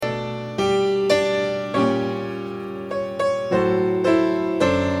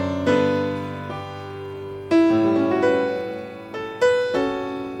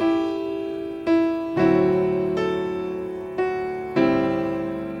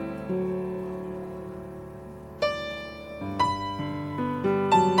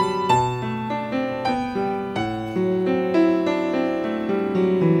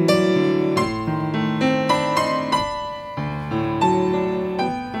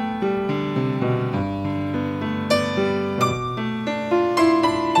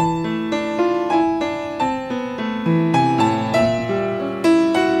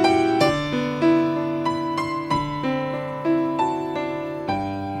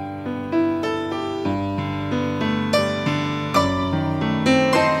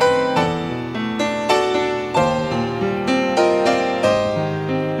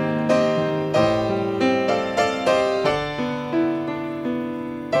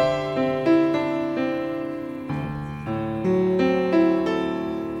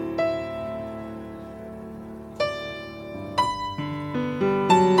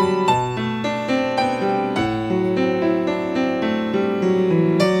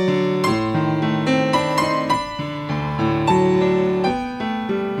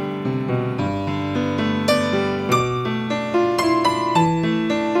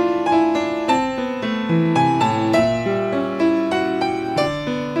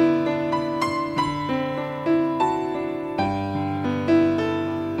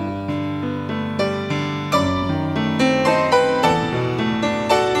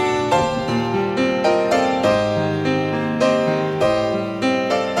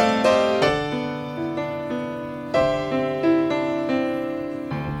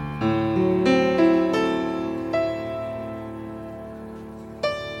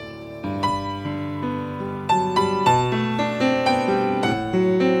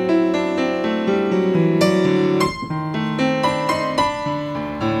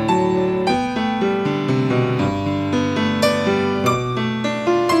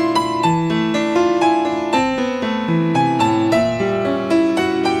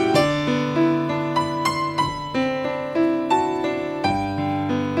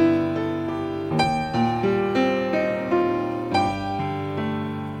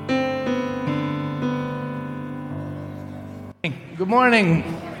Good morning.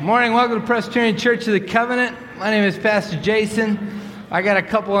 Morning. Welcome to Presbyterian Church of the Covenant. My name is Pastor Jason. I got a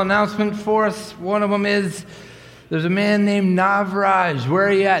couple announcements for us. One of them is there's a man named Navraj. Where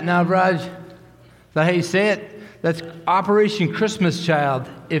are you at, Navraj? Is that how you say it? That's Operation Christmas Child.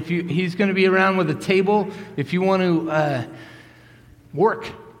 He's going to be around with a table. If you want to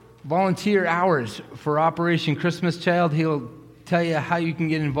volunteer hours for Operation Christmas Child, he'll tell you how you can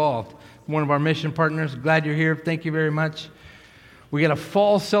get involved. One of our mission partners. Glad you're here. Thank you very much. We got a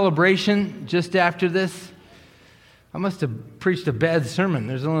fall celebration just after this. I must have preached a bad sermon.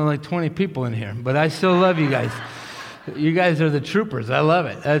 There's only like 20 people in here, but I still love you guys. You guys are the troopers. I love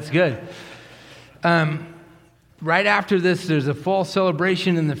it. That's good. Right after this, there's a fall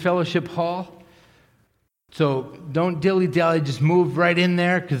celebration in the fellowship hall. So don't dilly-dally, just move right in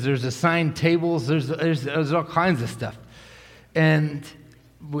there because there's assigned tables. There's all kinds of stuff. And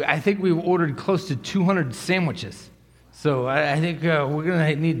I think we've ordered close to 200 sandwiches. So I think we're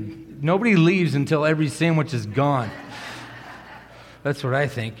going to need, nobody leaves until every sandwich is gone. That's what I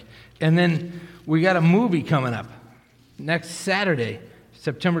think. And then we got a movie coming up next Saturday,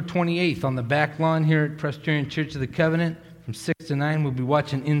 September 28th, on the back lawn here at Presbyterian Church of the Covenant from 6 to 9. We'll be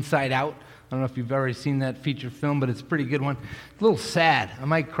watching Inside Out. I don't know if you've already seen that feature film, but it's a pretty good one. A little sad. I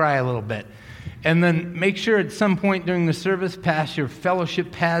might cry a little bit. And then make sure at some point during the service, pass your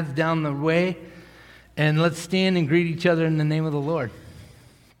fellowship pads down the way. And let's stand and greet each other in the name of the Lord.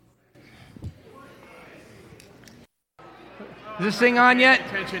 Is this thing on yet?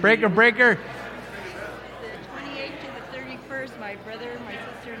 Breaker, breaker. The 28th to the 31st, my brother, my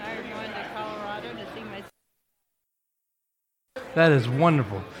sister, and I are going to Colorado to see my... That is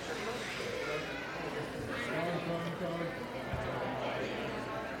wonderful.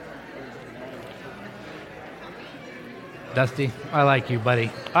 Dusty, I like you, buddy.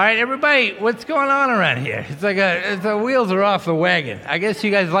 All right, everybody, what's going on around here? It's like the wheels are off the wagon. I guess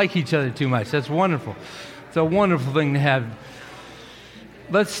you guys like each other too much. That's wonderful. It's a wonderful thing to have.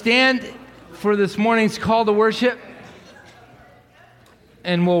 Let's stand for this morning's call to worship,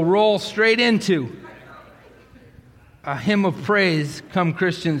 and we'll roll straight into a hymn of praise, Come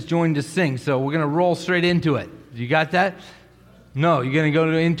Christians Join to Sing. So we're going to roll straight into it. You got that? No, you're going to go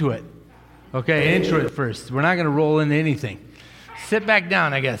into it. Okay, intro it first. We're not going to roll into anything. Sit back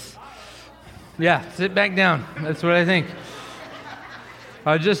down, I guess. Yeah, sit back down. That's what I think.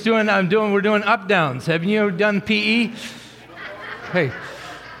 We're doing up downs. Have you ever done PE? Hey.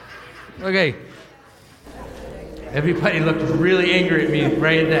 Okay. Everybody looked really angry at me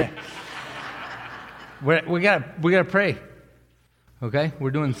right there. We gotta pray. Okay?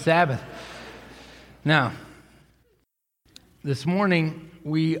 We're doing Sabbath. Now, this morning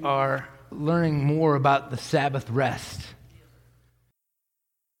we are learning more about the Sabbath rest.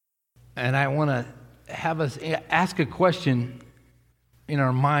 And I want to have us ask a question in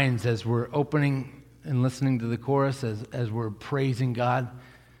our minds as we're opening and listening to the chorus, as we're praising God.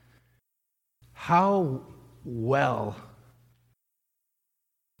 How well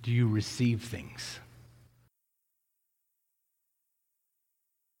do you receive things?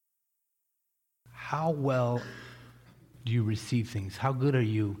 How well do you receive things? How good are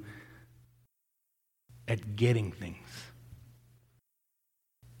you at getting things?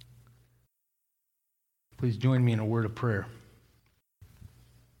 Please join me in a word of prayer.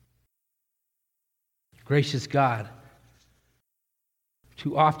 Gracious God,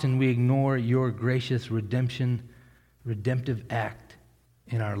 too often we ignore your gracious redemptive act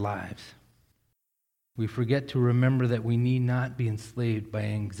in our lives. We forget to remember that we need not be enslaved by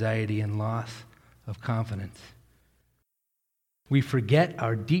anxiety and loss of confidence. We forget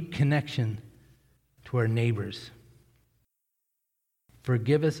our deep connection to our neighbors.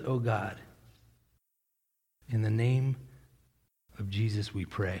 Forgive us, O God. In the name of Jesus we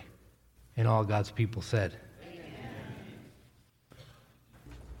pray. And all God's people said,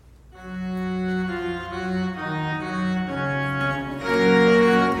 Amen.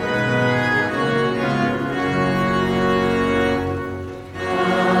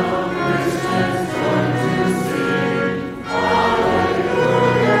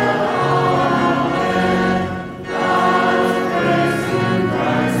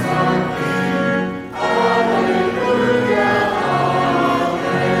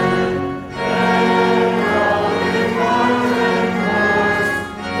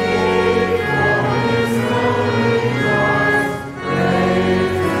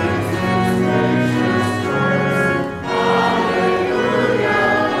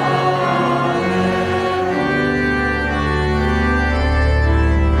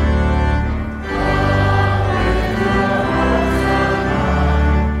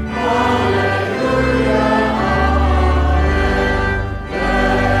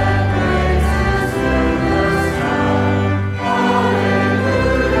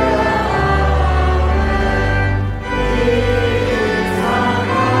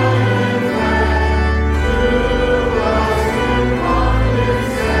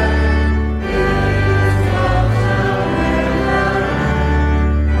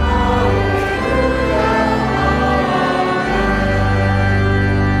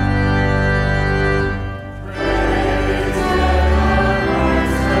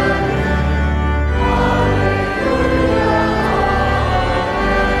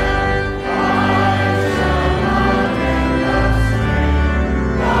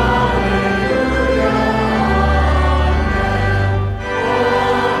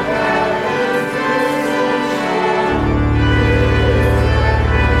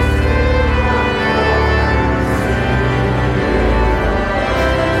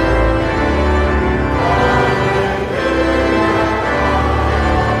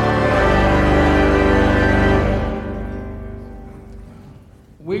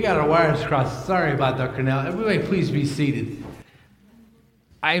 wires crossed. Sorry about that, Cornell. Everybody, please be seated.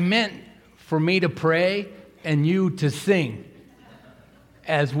 I meant for me to pray and you to sing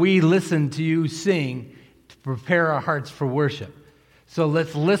as we listen to you sing to prepare our hearts for worship. So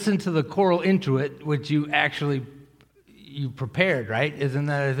let's listen to the choral introit, which you prepared, right? Isn't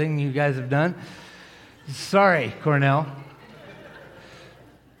that a thing you guys have done? Sorry, Cornell.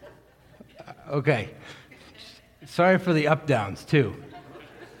 Okay. Sorry for the up-downs, too.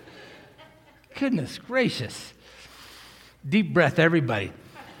 Goodness gracious. Deep breath, everybody.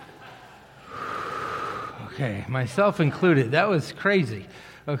 Okay, myself included. That was crazy.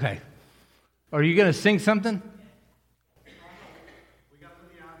 Okay. Are you going to sing something?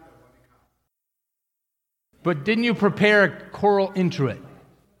 But didn't you prepare a choral introit?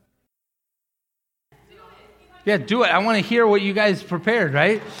 Yeah, do it. I want to hear what you guys prepared,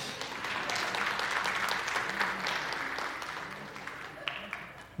 right?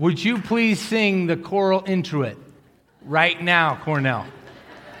 Would you please sing the choral introit right now, Cornell?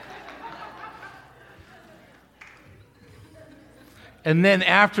 And then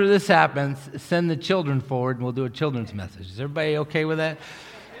after this happens, send the children forward and we'll do a children's message. Is everybody okay with that?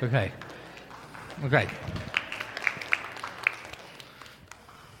 Okay. Okay.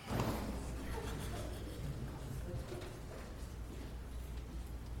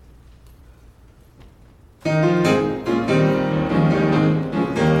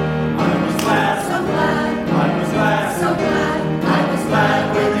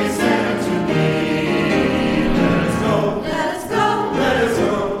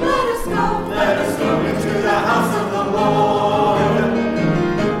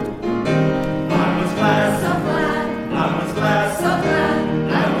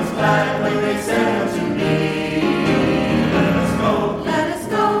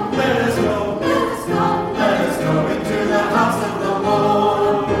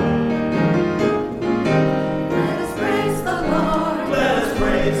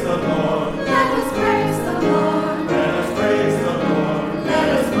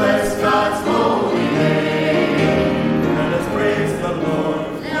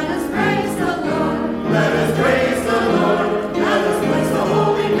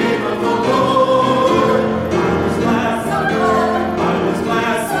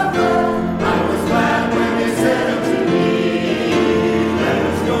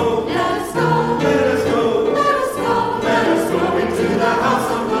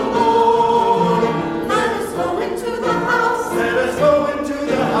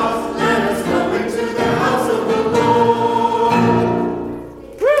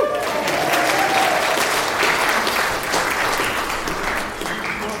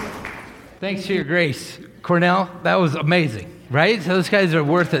 Thanks for your grace. Cornell, that was amazing, right? So those guys are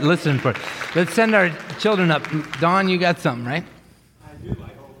worth it listening for. Let's send our children up. Don, you got something, right? I do, I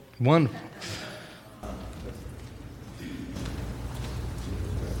hope. Wonderful.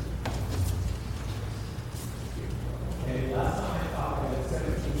 Okay, last time I thought I had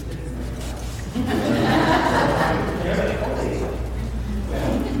 17 kids in my class.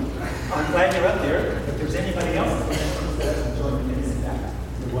 Well, I'm glad you're up there. If there's anybody else that join me in that,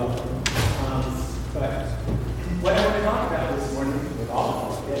 you're welcome. But what I want to talk about this morning with all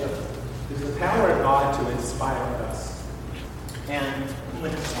of us is the power of God to inspire us. And I'm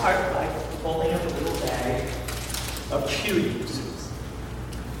going to start by pulling up a little bag of cuties.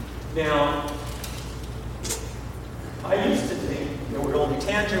 Now, I used to think there were only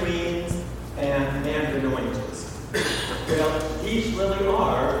tangerines and mandarin oranges. Well, these really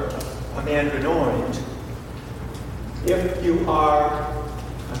are a mandarin orange. If you are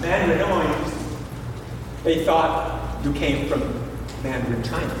a mandarin orange, they thought you came from Mandarin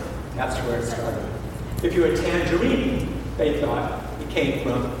China. That's where it started. If you were a tangerine, they thought you came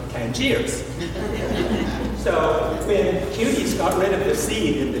from Tangiers. So when cuties got rid of the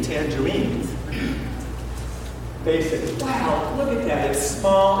seed in the tangerines, they said, wow, look at that, it's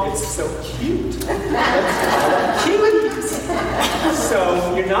small, it's so cute. Let's call it cuties.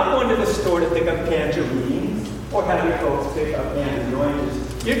 So you're not going to the store to pick up tangerines or have your folks pick up mandarin oranges.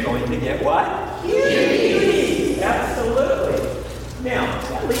 You're going to get what? Cuties! Absolutely. Now,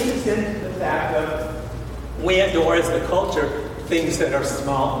 that leads us into the fact of we adore as a culture things that are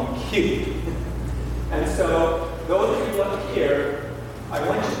small and cute. And so, those of you up here, I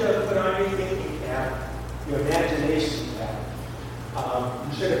want you to put on your thinking cap, your imagination cap.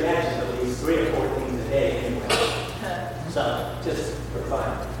 You should imagine at least 3 or 4 things a day anyway. So, just for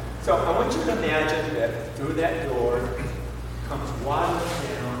fun. So, I want you to imagine that through that door comes waddling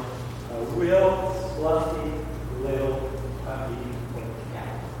down a real fluffy little puppy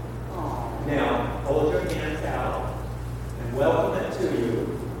cat. Now, hold your hands out and welcome it to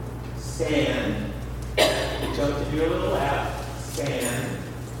you. stand, jump to your little lap, stand,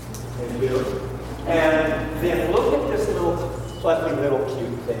 and do it. And then look at this little fluffy little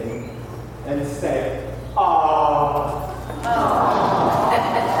cute thing and say, "Ah."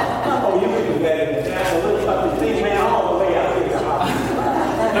 Oh, you can do better than that. A little fluffy thing ran all the way out here.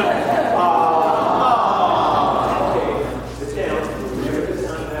 Okay, sit down. Remember to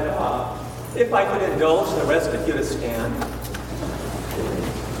sound that off. If I could indulge the rest of you to stand.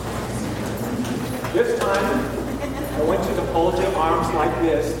 This time, I want you to hold your arms like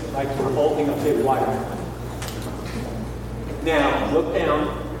this, like you're holding a big watermelon. Now, look down,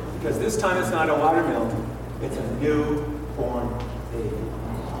 because this time it's not a watermelon, it's a newborn baby.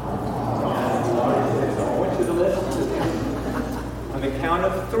 I want you to listen to this. On the count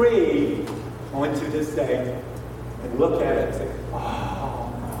of 3, I want you to say, and look at it and say, "Oh,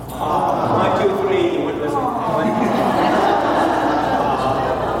 oh." 1, 2, 3, you wouldn't listen.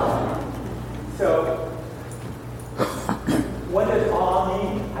 So, what does awe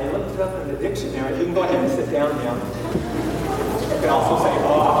mean? I looked it up in the dictionary. You can go ahead and sit down now. You can also say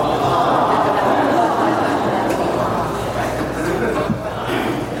awe.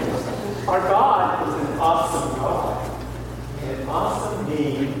 Our God is an awesome God. And awesome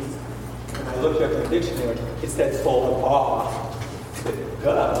means, when I looked up in the dictionary, it said full of awe. I said,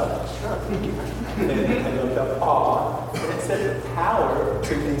 duh. And then I looked up awe, and it said the power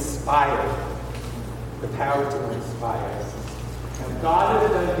to inspire. The power to inspire. And God has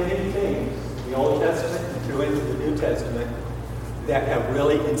done many things in the Old Testament and through into the New Testament that have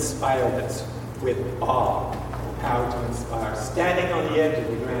really inspired us with awe, the power to inspire. Standing on the edge of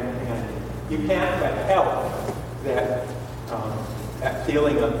the Grand Canyon, you can't but help that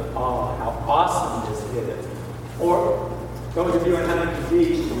feeling of awe, how awesome this is. Or those of you in Huntington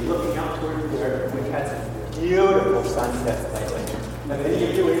Beach who are looking out towards there, we've had some beautiful sunsets lately. Have any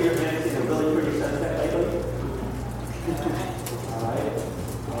of you in your hands seen a really pretty sunset lately?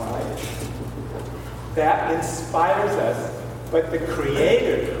 All right. That inspires us, but the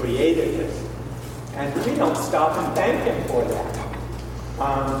Creator created this. And we don't stop and thank Him for that.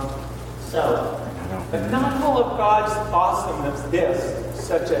 But not all of God's awesomeness is,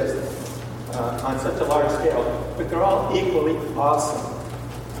 such as on such a large scale, but they're all equally awesome.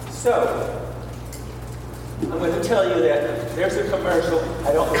 So, I'm going to tell you that there's a commercial.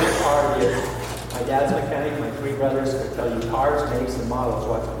 I don't know what car it is. My dad's a mechanic. My 3 brothers could tell you cars, makes, and models.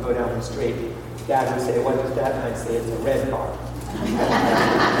 Watch them go down the street. Dad would say, "What is that?" And I'd say, "It's a red car." And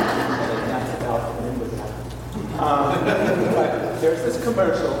that's about the end of that. But there's this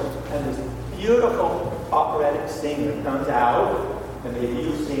commercial, and this beautiful operatic singer comes out, and maybe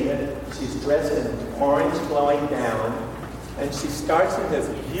you've seen it. She's dressed in orange flowing down, and she starts in this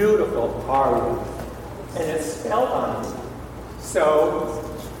beautiful aria. And it's spellbound. So,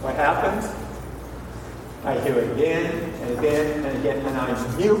 what happens? I hear it again and again and again, and I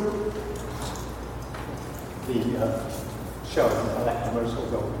mute the show until that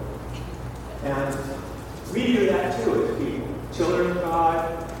commercial's over. And we do that too as people. Children of God,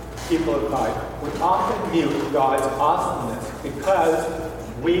 people of God. We often mute God's awesomeness because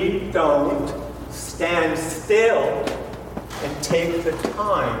we don't stand still and take the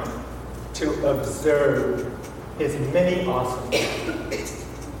time to observe His many awesomeness.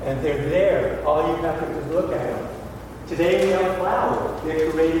 And they're there. All you have to do is look at them. Today we have flowers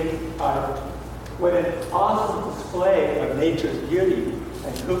decorating what an awesome display of nature's beauty.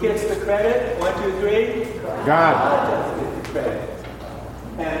 And who gets the credit? 1, 2, 3? God. God gets the credit.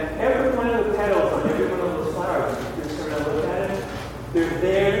 And every one of the petals on every one of those flowers, if you just sort of look at it, they're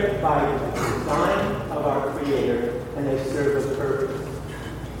there by the design of our Creator, and they serve a purpose.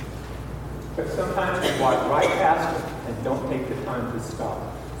 But sometimes we walk right past them and don't take the time to stop.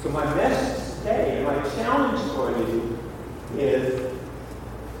 So my message today, my challenge for you is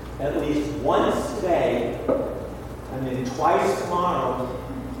at least once today, and then twice tomorrow,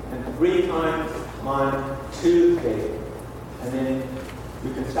 and 3 times on Tuesday. And then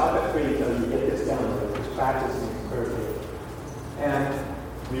you can stop at 3 until you get this down, because practicing is perfect. And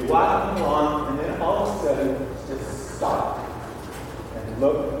we walk along, and then all of a sudden, just stop and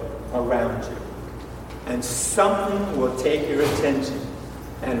look around you. And something will take your attention.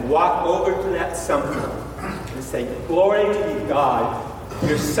 And walk over to that something and say, "Glory to you, God.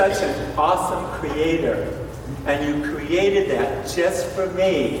 You're such an awesome Creator. And you created that just for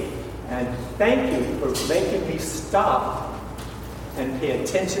me. And thank you for making me stop and pay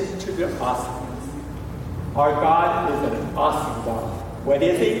attention to your awesomeness." Our God is an awesome God. What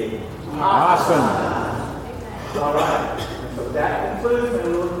is He? Awesome. All right. So that concludes my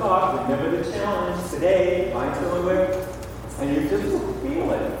little talk. Remember the challenge today. Find somewhere, and you just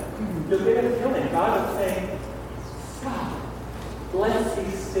feel it. you'll get a feeling. God is saying, stop, let's be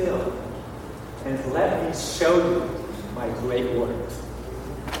still, and let me show you my great works.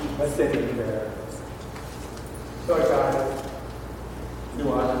 Let's say in prayer. Lord God,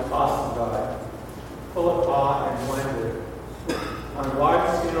 you are an awesome God, full of awe and wonder, on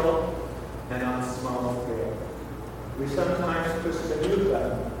large scale and on small scale. We sometimes push the mute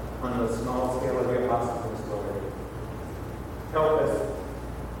button on the small scale of your awesomeness, Lord. Help us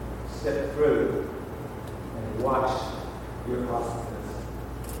sit through and watch your awesomeness.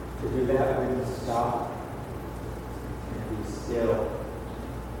 To do that, we must stop and be still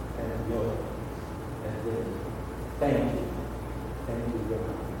and look and live. Thank you. Thank you,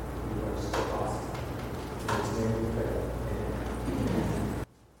 God. You are so awesome. In His name we pray. Amen.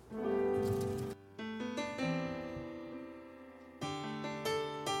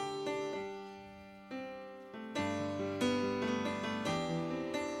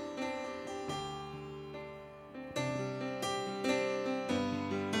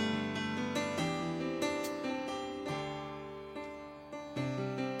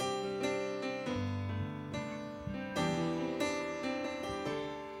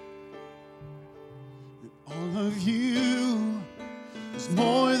 All of you is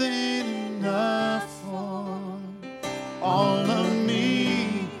more than enough for all of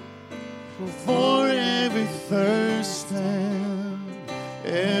me, for every thirst and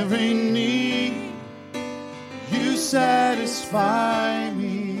every need. You satisfy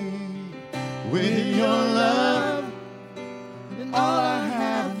me with your love, and all I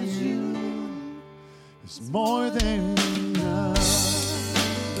have is you is more than enough.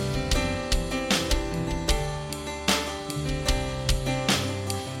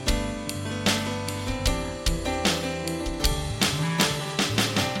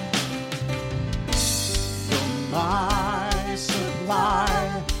 My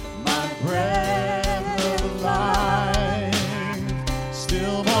supply, my breath of life,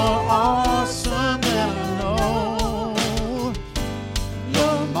 still more awesome than I know.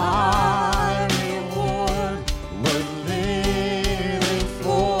 You're my reward, worth living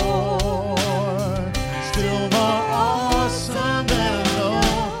for. Still more awesome than I know.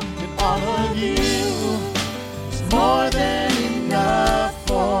 And all of you is more than enough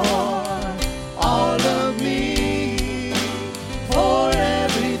for all of me, for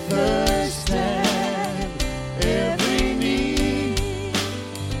every thirst and every need.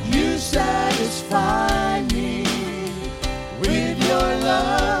 You satisfy me with your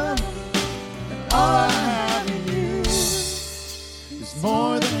love, and all I have in you is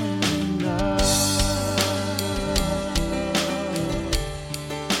more than enough.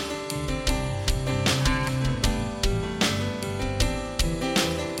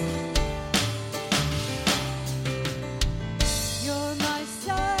 You're my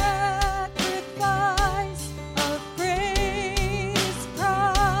sacrifice of praise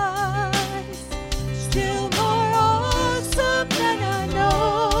price, still more awesome than I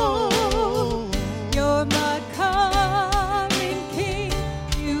know. You're my coming King,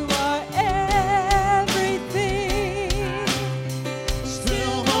 you are everything,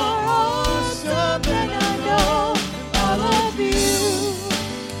 still more awesome than I know. All of you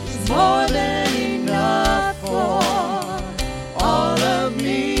is more than enough for all of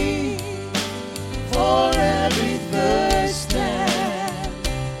me, for every thirst and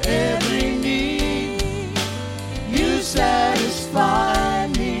every need. You satisfy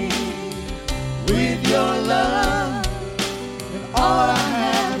me with your love, and all I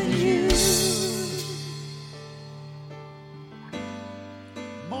have is you.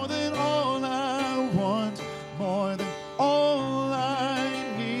 More than all I want, more than all I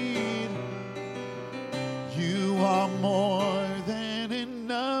need. You are more than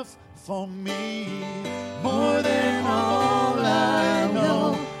enough for me. More than all I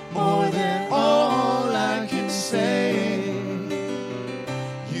know, more than all I can say.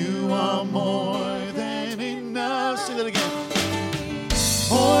 You are more than enough. Say that again.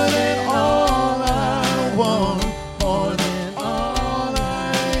 More than all I want, more than all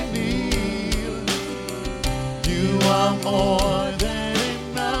I need. You are more than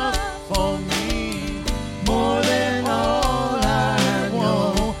enough for me. More than all I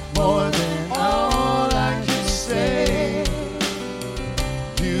know, more than all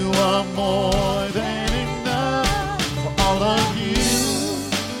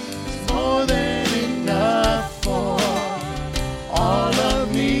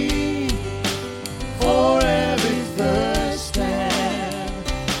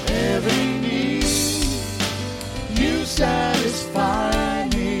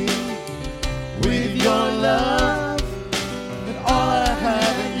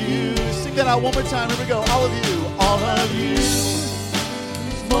out one more time. Here we go. All of you. All of you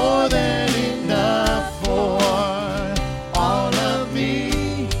is more than enough for all of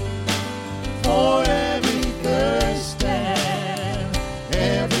me. For every thirst and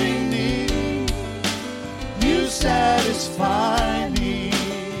every need, you satisfy me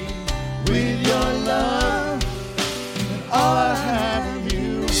with your love. And all I have in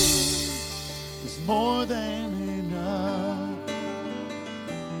you is more than enough.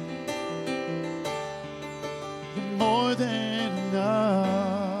 More than enough.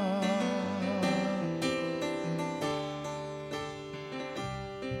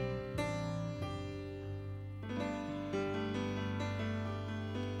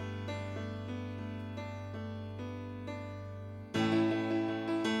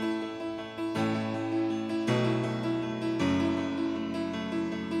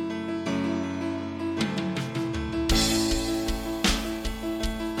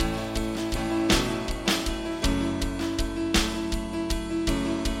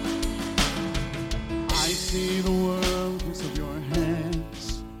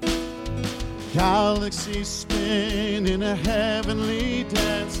 Galaxies spin in a heavenly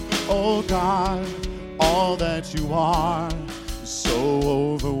dance. Oh God, all that you are is so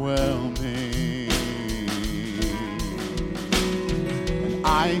overwhelming. And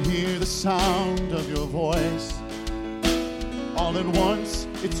I hear the sound of your voice. All at once,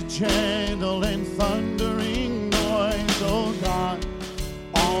 it's a gentle and thundering noise. Oh God,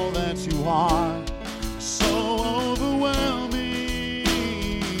 all that you are so overwhelming.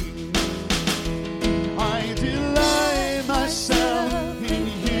 I delight myself in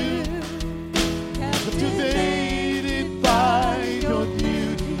you, captivated by your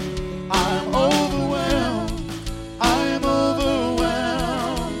beauty. I'm overwhelmed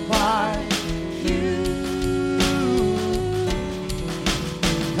by you.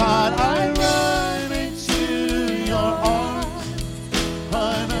 God, I run into your arms,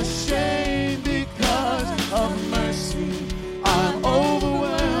 unashamed because of mercy. I'm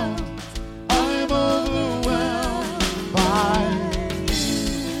overwhelmed by you.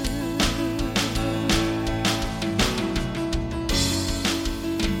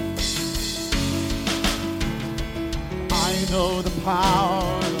 I know the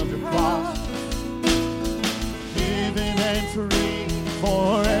power of your cross, given and free,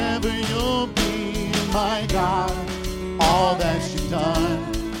 forever you'll be my God. All that you've done,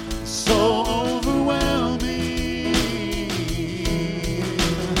 so overwhelming.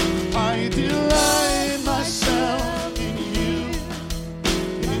 I delight myself in you,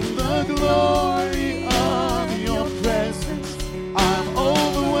 in the glory of your presence. I'm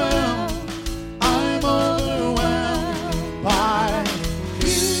overwhelmed by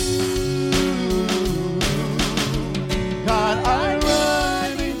you. God, I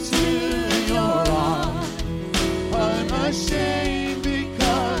run into your arms, unashamed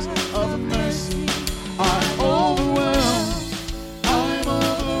because of mercy. I'm overwhelmed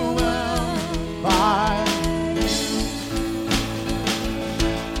by you.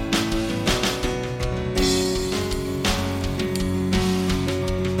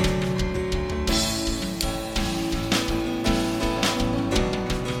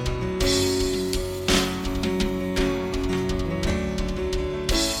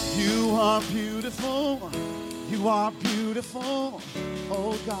 You are beautiful,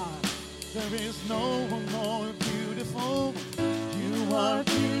 oh God. There is no one more beautiful. You are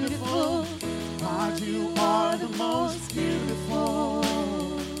beautiful, God. You are the most beautiful.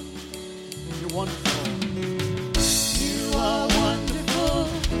 You're wonderful. You are wonderful.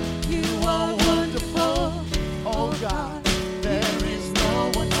 You are wonderful, oh God. There is no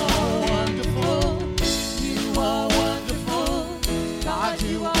one more wonderful. You are wonderful, God.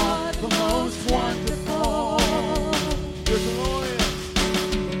 You are the most wonderful. You're glorious.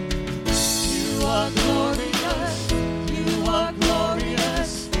 You are glorious. You are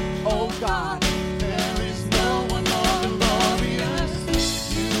glorious, oh God. There is no one more glorious.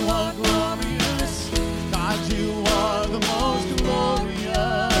 You are glorious.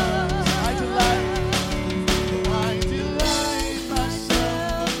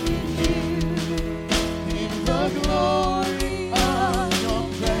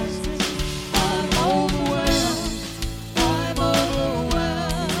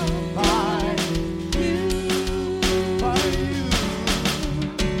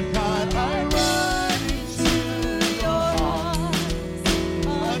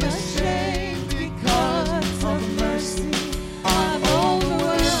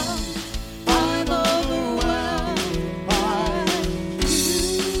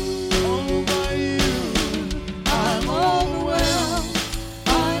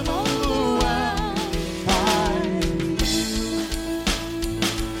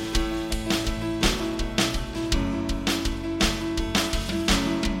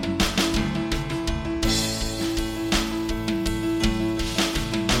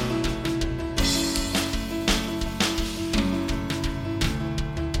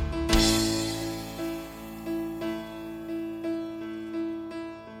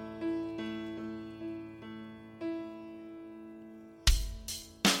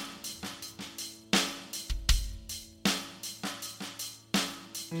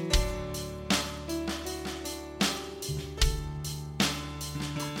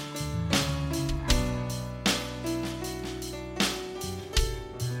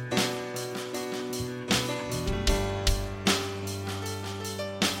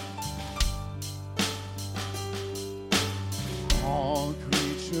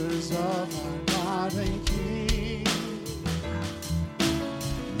 praise of our God and King.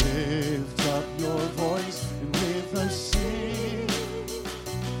 Lift up your voice and with us sing.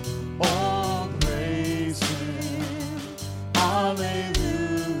 Oh, praise Him.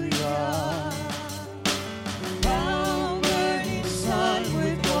 Hallelujah. Thou burning sun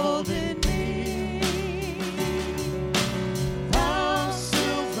with golden beam. Thou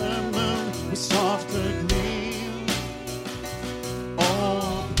silver moon with softer gleam.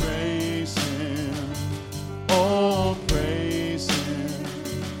 Oh, praise Him. Oh, praise Him.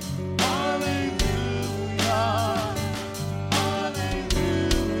 Hallelujah.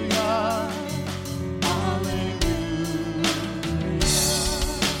 Hallelujah. Hallelujah.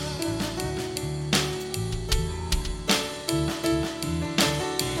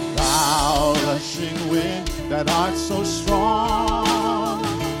 Thou rushing wind that art so strong,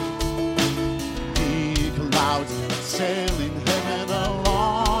 the clouds that sail in heaven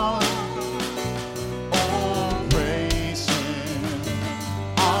along. Oh, praise Him.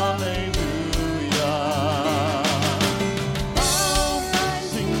 Hallelujah. Thou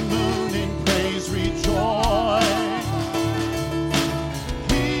rising moon in praise rejoice.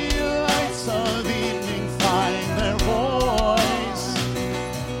 The lights of evening find their voice.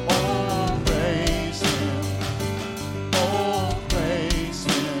 Oh, praise Him. Oh, praise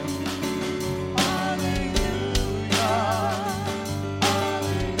Him. Hallelujah.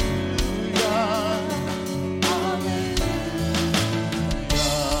 Hallelujah. Hallelujah.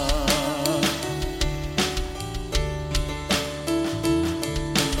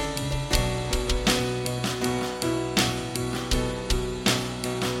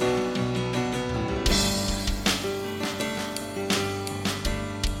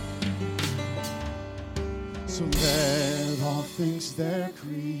 So let all things their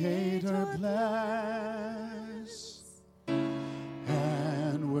Creator bless,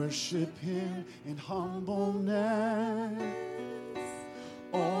 and worship Him in humbleness.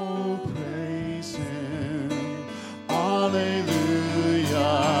 Oh, praise Him. Hallelujah.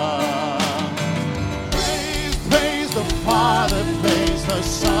 Praise, praise the Father, praise the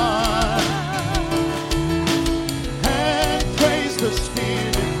Son, and praise the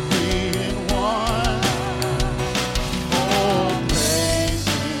Spirit, three in one. Oh, praise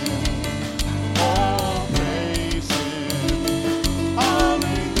Him. Oh, praise Him.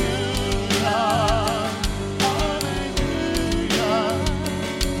 Hallelujah. Hallelujah.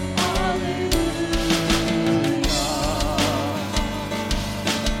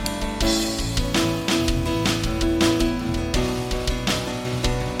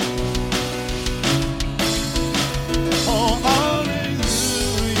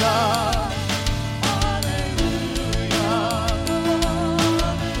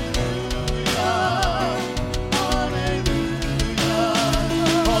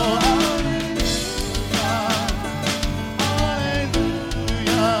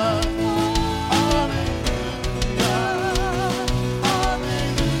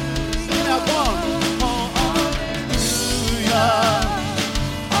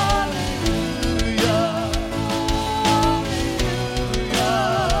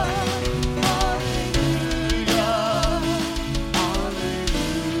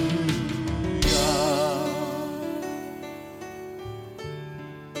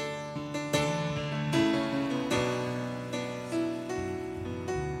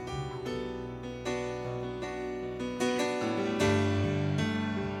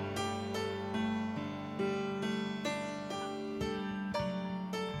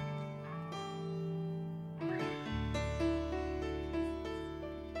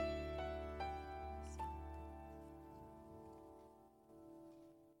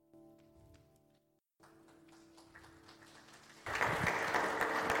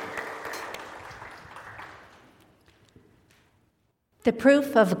 The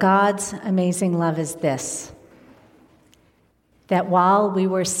proof of God's amazing love is this, that while we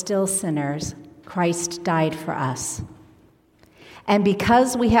were still sinners, Christ died for us. And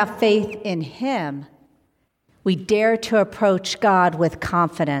because we have faith in Him, we dare to approach God with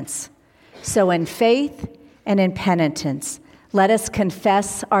confidence. So in faith and in penitence, let us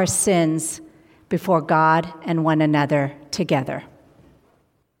confess our sins before God and one another together.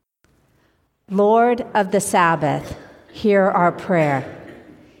 Lord of the Sabbath, hear our prayer.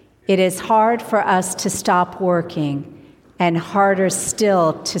 It is hard for us to stop working and harder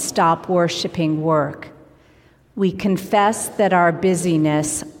still to stop worshiping work. We confess that our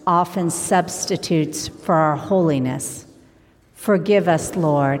busyness often substitutes for our holiness. Forgive us,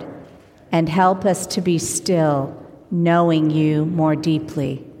 Lord, and help us to be still, knowing you more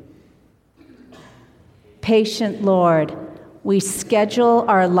deeply. Patient Lord, We schedule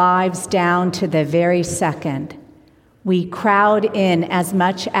our lives down to the very second. We crowd in as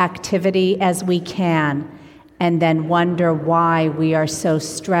much activity as we can and then wonder why we are so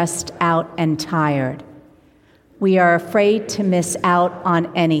stressed out and tired. We are afraid to miss out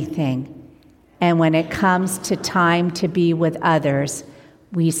on anything. And when it comes to time to be with others,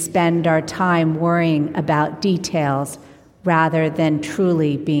 we spend our time worrying about details rather than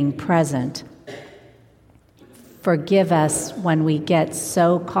truly being present. Forgive us when we get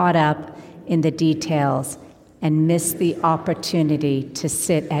so caught up in the details and miss the opportunity to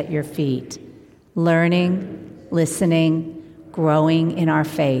sit at your feet, learning, listening, growing in our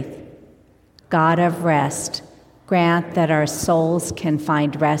faith. God of rest, grant that our souls can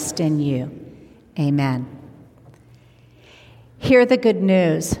find rest in you. Amen. Hear the good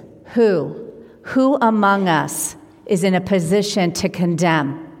news. Who among us is in a position to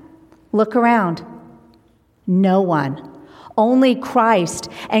condemn? Look around. No one. Only Christ,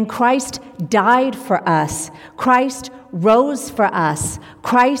 and Christ died for us. Christ rose for us.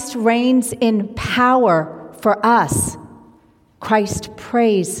 Christ reigns in power for us. Christ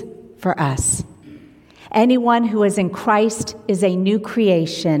prays for us. Anyone who is in Christ is a new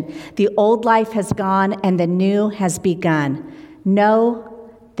creation. The old life has gone and the new has begun. Know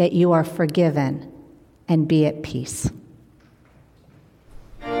that you are forgiven and be at peace.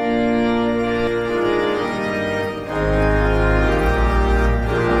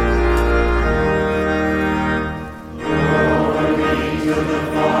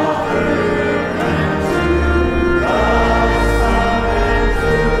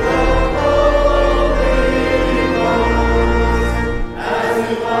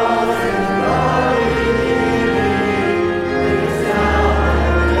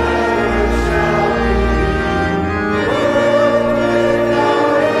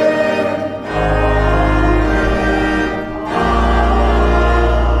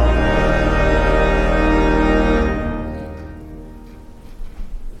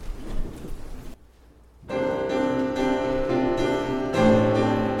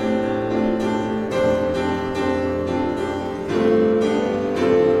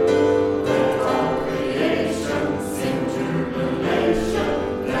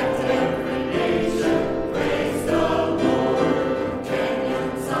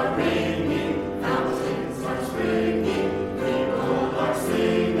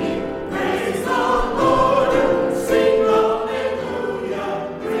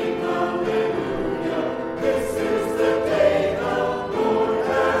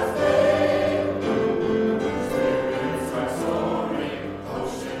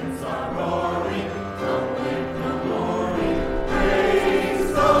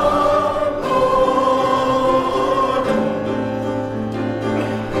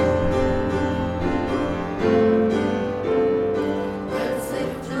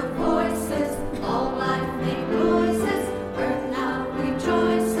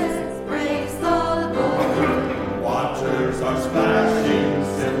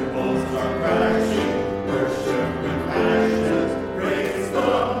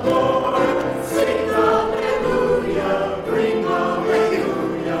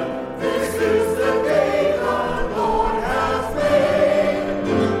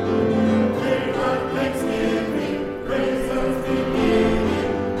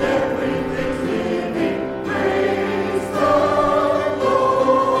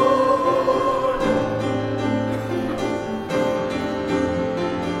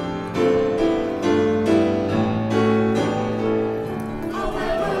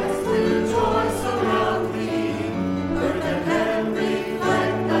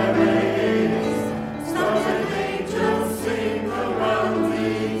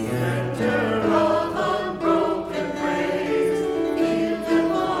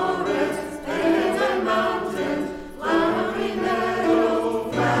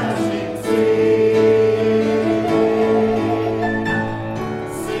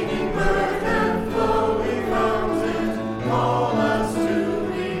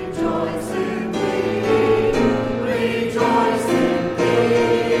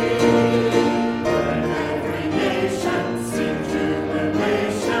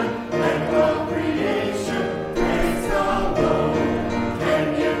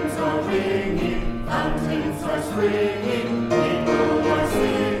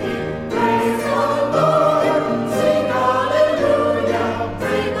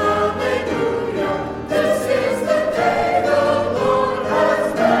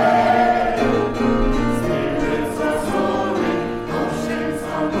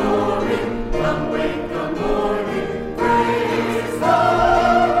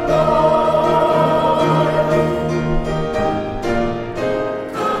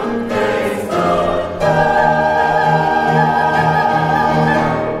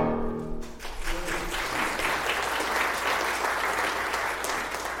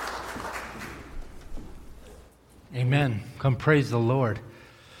 praise the Lord.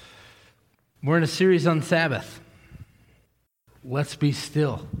 We're in a series on Sabbath. Let's be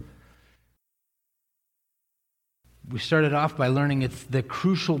still. We started off by learning it's the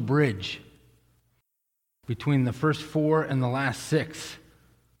crucial bridge between the first 4 and the last 6.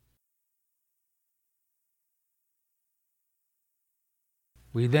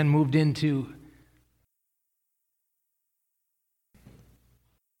 We then moved into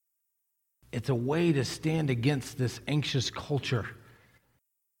it's a way to stand against this anxious culture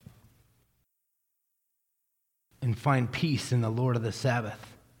and find peace in the Lord of the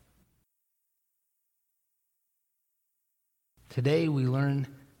Sabbath. Today we learn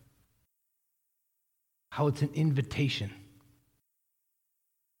how it's an invitation.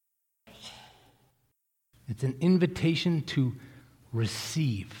 It's an invitation to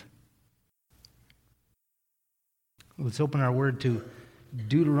receive. Let's open our word to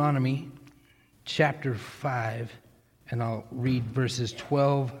Deuteronomy chapter 5, and I'll read verses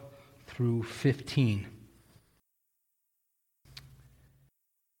 12 through 15.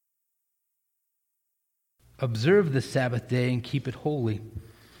 Observe the Sabbath day and keep it holy,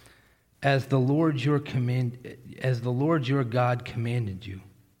 as the Lord your God commanded you.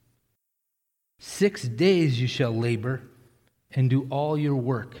 6 days you shall labor and do all your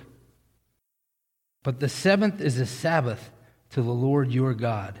work. But the 7th is a Sabbath to the Lord your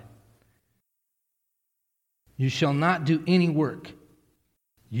God. You shall not do any work,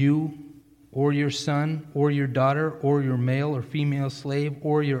 you or your son or your daughter or your male or female slave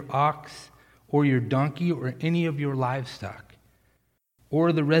or your ox or your donkey or any of your livestock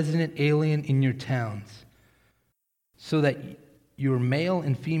or the resident alien in your towns, so that your male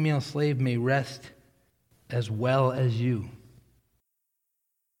and female slave may rest as well as you.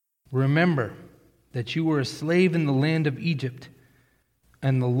 Remember that you were a slave in the land of Egypt,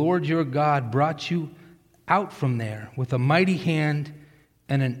 and the Lord your God brought you out from there with a mighty hand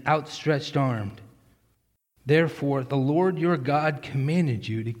and an outstretched arm. Therefore, the Lord your God commanded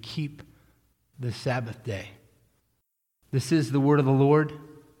you to keep the Sabbath day. This is the word of the Lord.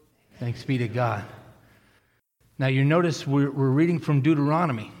 Thanks be to God. Now you notice we're reading from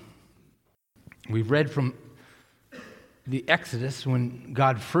Deuteronomy. We've read from the Exodus when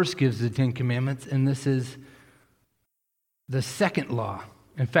God first gives the 10 Commandments, and this is the second law.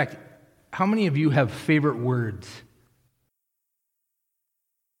 In fact, how many of you have favorite words?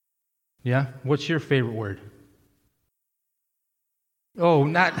 Yeah? What's your favorite word? Oh,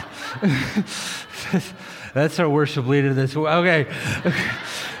 not... That's our worship leader this week. Okay.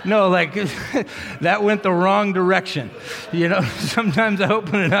 No, like, that went the wrong direction. You know, sometimes I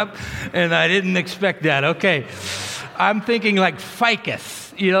open it up and I didn't expect that. Okay. I'm thinking like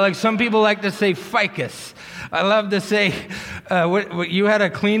ficus. You know, like some people like to say ficus. I love to say, what, you had a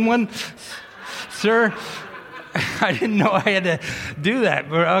clean one, sir? I didn't know I had to do that.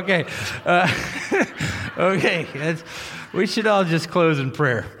 But okay. Okay. We should all just close in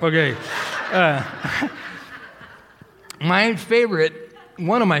prayer. Okay.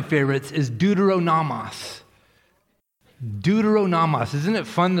 One of my favorites is Deuteronomos. Deuteronomos. Isn't it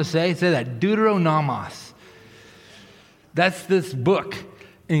fun to say? Say that. Deuteronomos. That's this book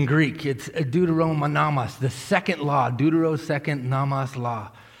in Greek. It's a Deuteronomos, the second law. Deutero second, nomos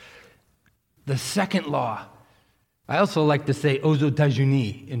law. The second law. I also like to say aux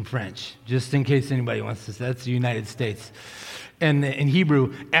États-Unis in French, just in case anybody wants to say. That's the United States. And in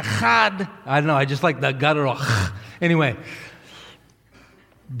Hebrew, echad. I don't know, I just like the guttural. Anyway,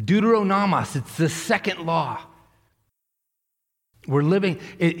 Deuteronomos, it's the second law. We're living...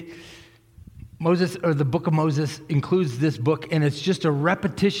 Moses, or the book of Moses, includes this book, and it's just a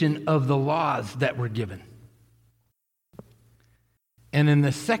repetition of the laws that were given. And in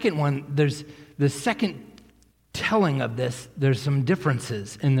the second one, there's the second telling of this, there's some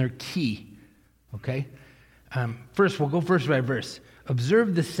differences, and they're key. Okay? First, we'll go verse by verse.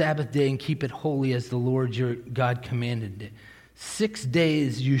 Observe the Sabbath day and keep it holy as the Lord your God commanded it. 6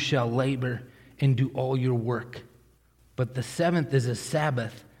 days you shall labor and do all your work, but the 7th is a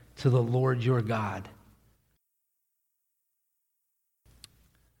Sabbath to the Lord your God.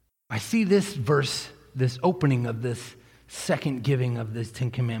 I see this verse, this opening of this second giving of this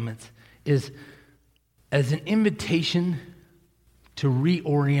 10 Commandments, is as an invitation to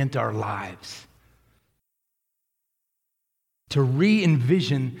reorient our lives, to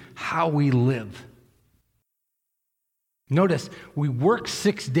re-envision how we live. Notice, we work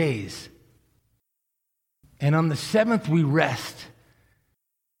 6 days, and on the 7th we rest.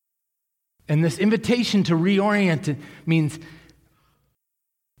 And this invitation to reorient it means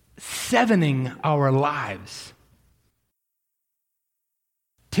sevening our lives.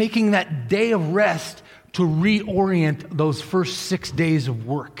 taking that day of rest to reorient those first 6 days of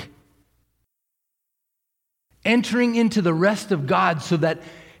work. Entering into the rest of God so that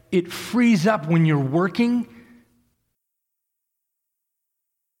it frees up when you're working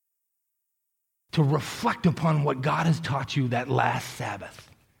to reflect upon what God has taught you that last Sabbath,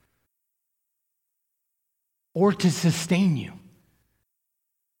 or to sustain you.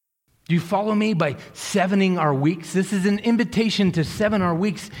 Do you follow me by 7ing our weeks? This is an invitation to 7 our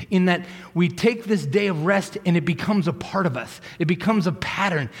weeks in that we take this day of rest and it becomes a part of us. It becomes a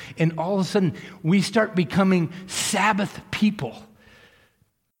pattern. And all of a sudden, we start becoming Sabbath people.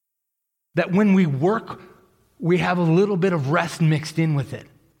 That when we work, we have a little bit of rest mixed in with it.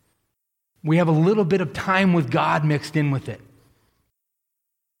 We have a little bit of time with God mixed in with it.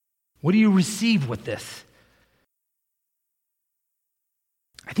 What do you receive with this?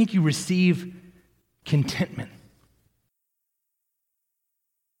 I think you receive contentment.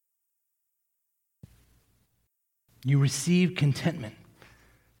 You receive contentment.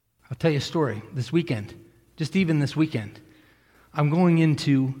 I'll tell you a story this weekend, just even this weekend. I'm going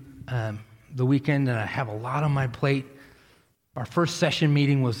into the weekend and I have a lot on my plate. Our first session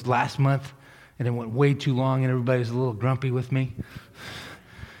meeting was last month and it went way too long and everybody was a little grumpy with me.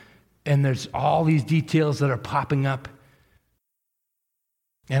 And there's all these details that are popping up.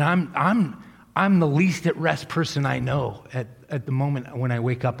 And I'm the least at rest person I know at the moment when I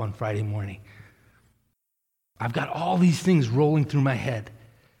wake up on Friday morning. I've got all these things rolling through my head.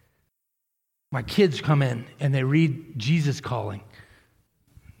 My kids come in and they read Jesus Calling.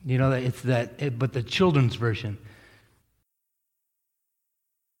 You know, but the children's version.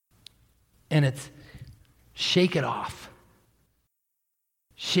 And it's shake it off.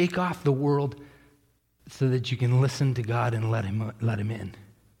 Shake off the world so that you can listen to God and let him in.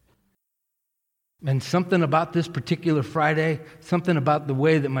 And something about this particular Friday, something about the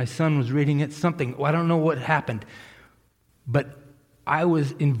way that my son was reading it, I don't know what happened, but I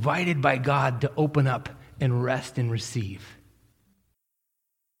was invited by God to open up and rest and receive.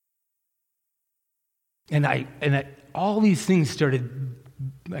 And all these things started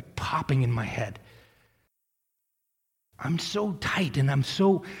like popping in my head. I'm so tight and I'm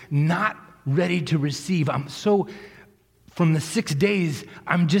so not ready to receive. From the 6 days,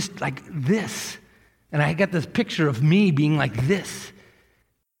 I'm just like this. And I got this picture of me being like this.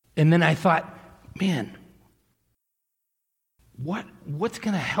 And then I thought, man, what's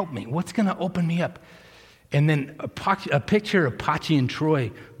going to help me? What's going to open me up? And then a picture of Pachi and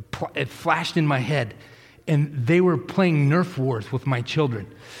Troy, it flashed in my head. And they were playing Nerf wars with my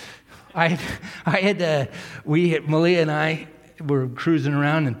children. Malia and I were cruising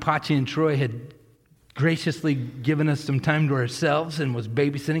around, and Pachi and Troy had graciously given us some time to ourselves and was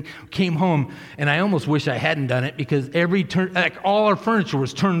babysitting. Came home, and I almost wish I hadn't done it because all our furniture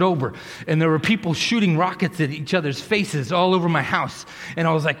was turned over, and there were people shooting rockets at each other's faces all over my house. And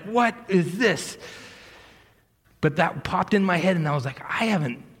I was like, "What is this?" But that popped in my head, and I was like, "I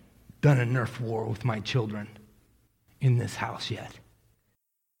haven't done a Nerf war with my children in this house yet."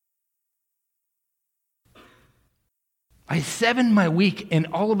 I 7 my week, and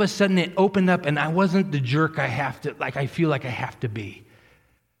all of a sudden it opened up, and I wasn't the jerk I feel like I have to be.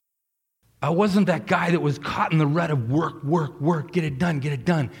 I wasn't that guy that was caught in the rut of work, get it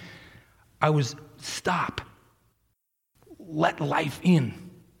done. I was stop. Let life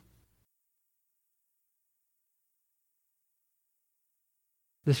in.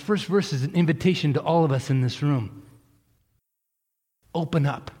 This first verse is an invitation to all of us in this room. Open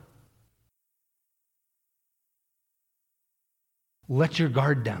up. Let your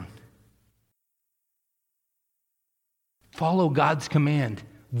guard down. Follow God's command.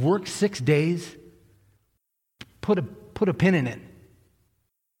 Work 6 days. Put a pin in it.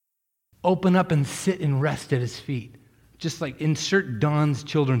 Open up and sit and rest at his feet. Just like insert Don's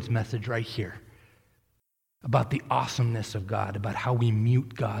children's message right here about the awesomeness of God, about how we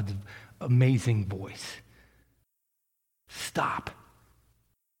mute God's amazing voice. Stop.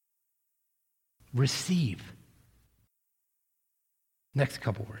 Receive. Next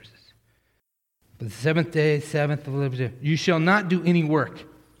couple verses. But the 7th day, Sabbath of liberty, you shall not do any work,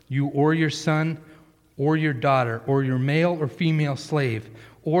 you or your son or your daughter or your male or female slave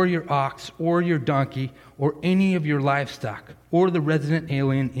or your ox or your donkey or any of your livestock or the resident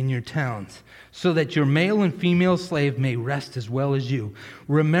alien in your towns, so that your male and female slave may rest as well as you.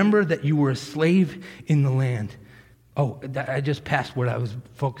 Remember that you were a slave in the land. Oh, I just passed what I was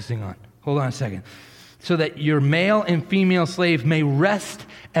focusing on. Hold on a second. So that your male and female slave may rest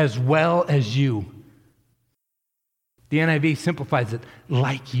as well as you. The NIV simplifies it,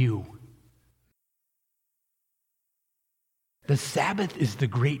 like you. The Sabbath is the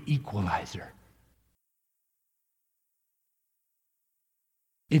great equalizer.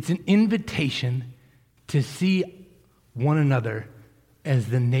 It's an invitation to see one another as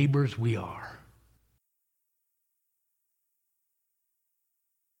the neighbors we are.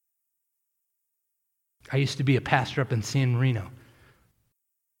 I used to be a pastor up in San Marino.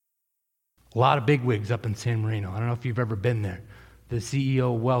 A lot of bigwigs up in San Marino. I don't know if you've ever been there. The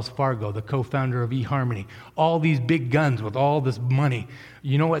CEO of Wells Fargo, the co-founder of eHarmony, all these big guns with all this money.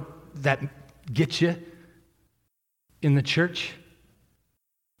 You know what that gets you in the church?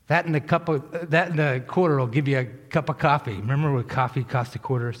 That and a quarter will give you a cup of coffee. Remember when coffee cost a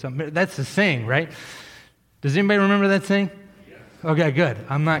quarter or something? That's the saying, right? Does anybody remember that saying? Yes. Okay, good.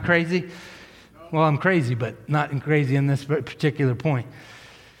 I'm not crazy. No. Well, I'm crazy, but not crazy in this particular point.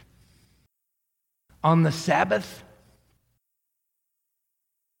 On the Sabbath,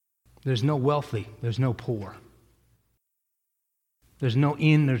 there's no wealthy, there's no poor. There's no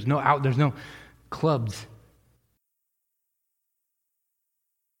in, there's no out, there's no clubs.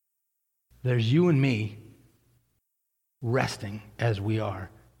 There's you and me resting as we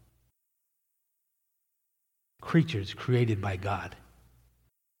are. Creatures created by God.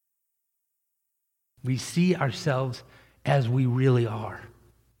 We see ourselves as we really are.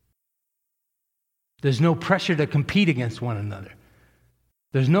 There's no pressure to compete against one another.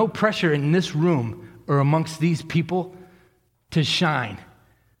 There's no pressure in this room or amongst these people to shine,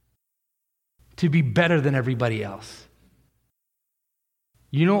 to be better than everybody else.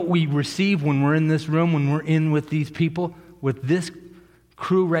 You know what we receive when we're in this room, when we're in with these people, with this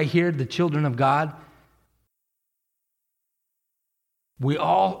crew right here, the children of God? We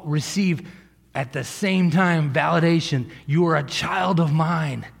all receive at the same time validation. You are a child of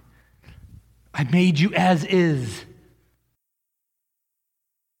mine. I made you as is.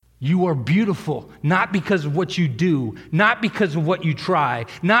 You are beautiful, not because of what you do, not because of what you try,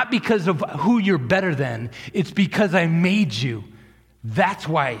 not because of who you're better than. It's because I made you. That's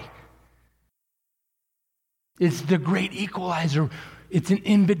why. It's the great equalizer. It's an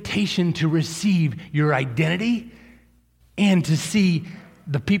invitation to receive your identity and to see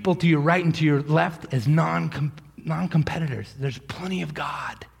the people to your right and to your left as non-competitors. There's plenty of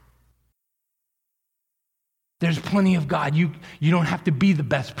God. There's plenty of God. You don't have to be the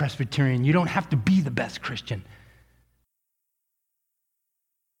best Presbyterian. You don't have to be the best Christian.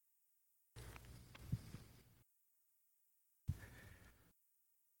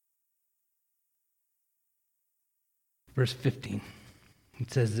 Verse 15,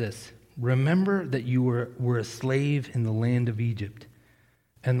 it says this: remember that you were a slave in the land of Egypt,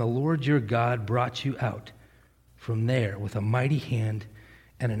 and the Lord your God brought you out from there with a mighty hand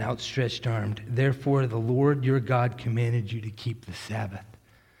and an outstretched arm. Therefore, the Lord your God commanded you to keep the Sabbath.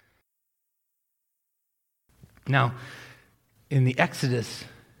 Now, in the Exodus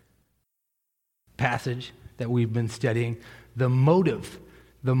passage that we've been studying, the motive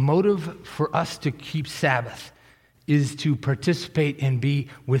for us to keep Sabbath is to participate and be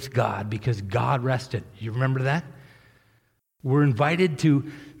with God because God rested. You remember that? We're invited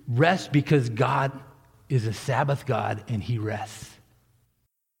to rest because God is a Sabbath God and he rests.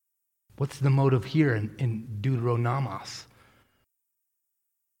 What's the motive here in Deuteronomos?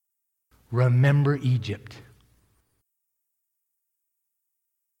 Remember Egypt.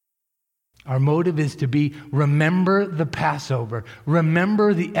 Our motive is to remember the Passover,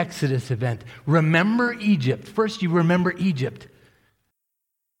 remember the Exodus event, remember Egypt. First, you remember Egypt.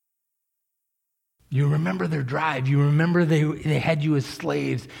 You remember their drive. You remember they had you as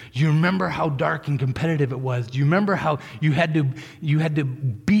slaves. You remember how dark and competitive it was. Do you remember how you had to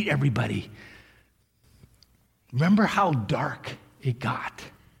beat everybody? Remember how dark it got.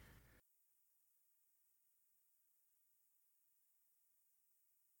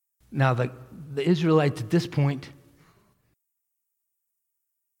 Now, the Israelites at this point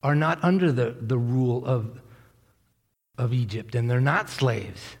are not under the rule of Egypt, and they're not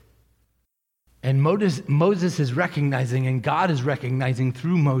slaves. And Moses is recognizing, and God is recognizing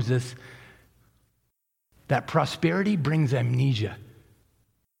through Moses, that prosperity brings amnesia.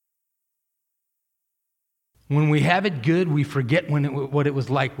 When we have it good, we forget what it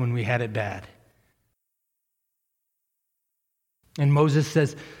was like when we had it bad. And Moses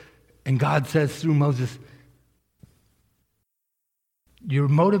says, and God says through Moses, your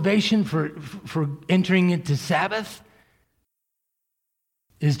motivation for entering into Sabbath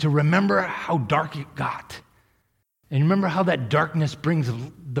is to remember how dark it got. And remember how that darkness brings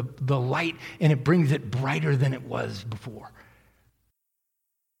the light, and it brings it brighter than it was before.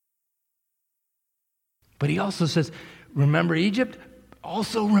 But he also says, remember Egypt,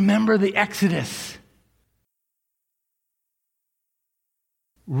 also remember the Exodus.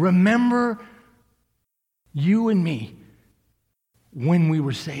 Remember you and me when we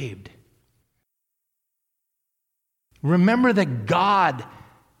were saved. Remember that God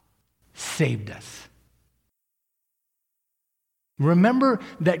saved us. Remember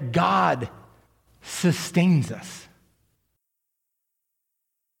that God sustains us.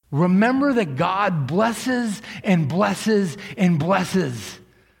 Remember that God blesses and blesses and blesses.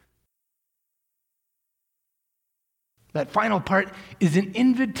 That final part is an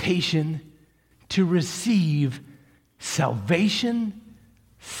invitation to receive salvation,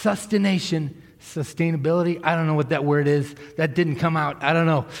 sustainability. I don't know what that word is. That didn't come out. I don't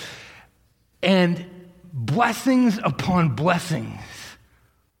know. And blessings upon blessings.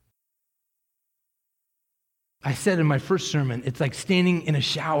 I said in my first sermon, it's like standing in a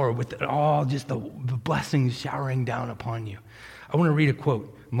shower with all just the blessings showering down upon you. I want to read a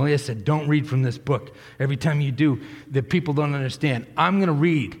quote. Malia said, don't read from this book. Every time you do, the people don't understand. I'm going to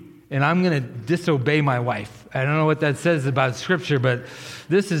read, and I'm going to disobey my wife. I don't know what that says about Scripture, but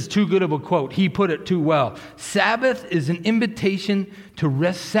this is too good of a quote. He put it too well. Sabbath is an invitation to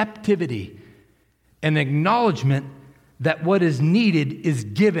receptivity, an acknowledgement that what is needed is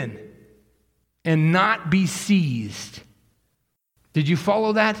given and not be seized. Did you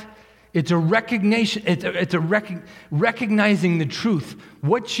follow that? It's a recognition. It's recognizing the truth.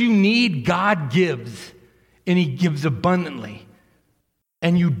 What you need, God gives, and He gives abundantly.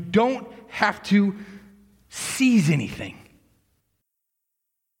 And you don't have to seize anything.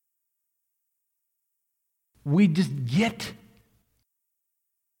 We just get.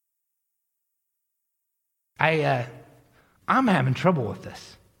 I'm having trouble with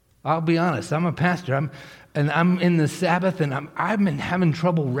this. I'll be honest. I'm a pastor. I'm in the Sabbath, and I've been having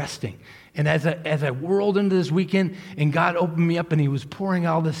trouble resting. And as I whirled into this weekend, and God opened me up, and He was pouring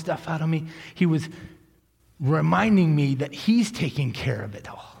all this stuff out of me, He was reminding me that He's taking care of it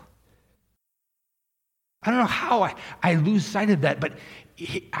all. I don't know how I lose sight of that, but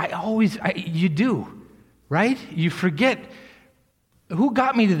you do, right? You forget who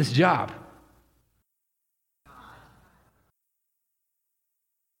got me to this job.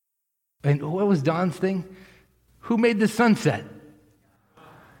 And what was Don's thing? Who made the sunset?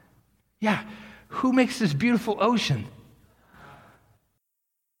 Yeah. Who makes this beautiful ocean?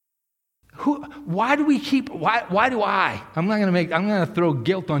 Why do I? I'm going to throw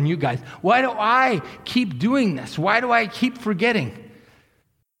guilt on you guys. Why do I keep doing this? Why do I keep forgetting?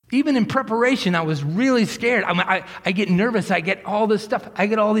 Even in preparation, I was really scared. I get nervous. I get all this stuff. I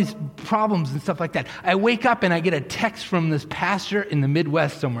get all these problems and stuff like that. I wake up and I get a text from this pastor in the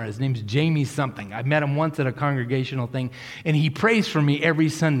Midwest somewhere. His name's Jamie something. I met him once at a congregational thing, and he prays for me every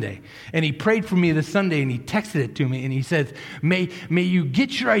Sunday. And he prayed for me this Sunday, and he texted it to me, and he says, may you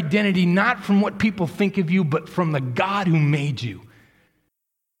get your identity not from what people think of you, but from the God who made you.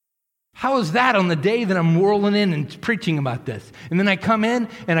 How is that on the day that I'm whirling in and preaching about this? And then I come in,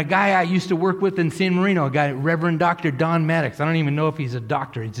 and a guy I used to work with in San Marino, a guy, Reverend Dr. Don Maddox. I don't even know if he's a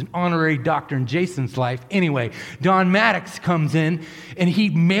doctor. He's an honorary doctor in Jason's life. Anyway, Don Maddox comes in, and he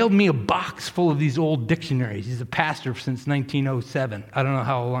mailed me a box full of these old dictionaries. He's a pastor since 1907. I don't know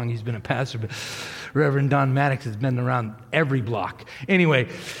how long he's been a pastor, but Reverend Don Maddox has been around every block. Anyway,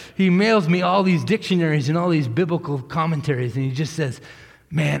 he mails me all these dictionaries and all these biblical commentaries, and he just says,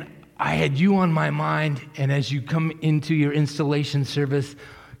 man, I had you on my mind, and as you come into your installation service,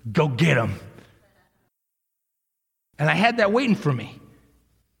 go get them. And I had that waiting for me.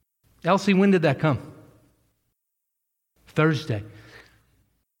 Elsie, when did that come? Thursday.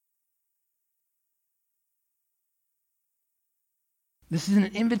 This is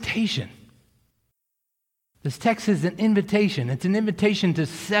an invitation. This text is an invitation. It's an invitation to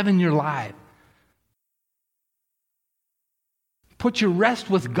 7 your life. Put your rest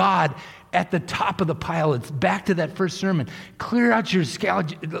with God at the top of the pile. It's back to that first sermon. Clear out your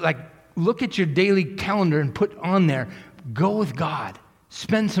look at your daily calendar and put on there, go with God.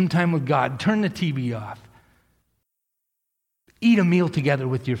 Spend some time with God. Turn the TV off. Eat a meal together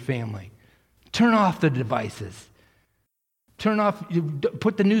with your family. Turn off the devices.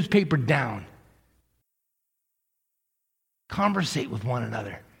 Put the newspaper down. Conversate with one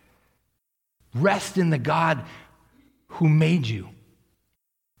another. Rest in the God who made you.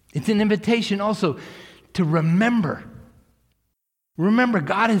 It's an invitation also to remember. Remember,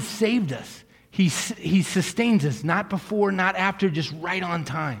 God has saved us. He sustains us, not before, not after, just right on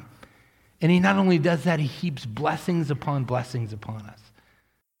time. And He not only does that, He heaps blessings upon us.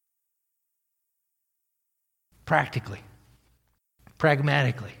 Practically,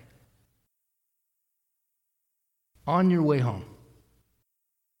 pragmatically. On your way home,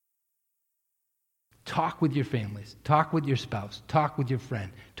 Talk with your families. Talk with your spouse. Talk with your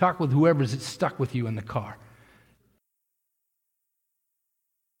friend. Talk with whoever's stuck with you in the car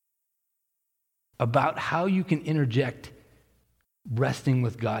about how you can interject resting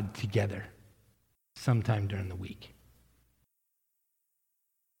with God together sometime during the week.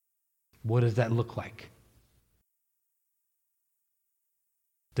 What does that look like?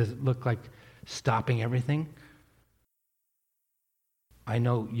 Does it look like stopping everything? I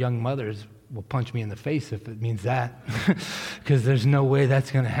know young mothers will punch me in the face if it means that, because there's no way that's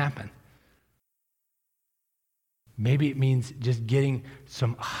going to happen. Maybe it means just getting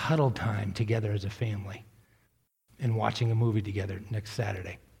some huddle time together as a family and watching a movie together next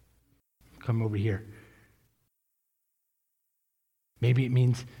Saturday. Come over here. Maybe it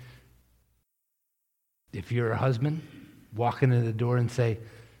means, if you're a husband, walk into the door and say,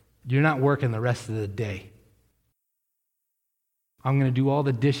 you're not working the rest of the day. I'm going to do all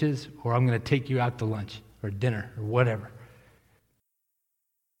the dishes, or I'm going to take you out to lunch or dinner or whatever.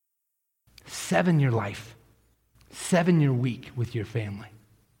 7 your life. 7 your week with your family.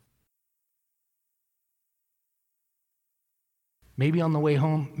 Maybe on the way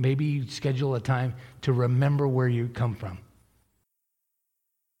home, maybe you schedule a time to remember where you come from.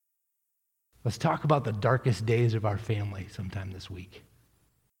 Let's talk about the darkest days of our family sometime this week.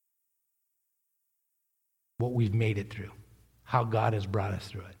 What we've made it through. How God has brought us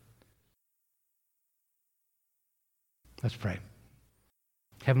through it. Let's pray.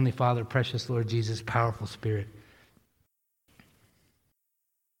 Heavenly Father, precious Lord Jesus, powerful Spirit.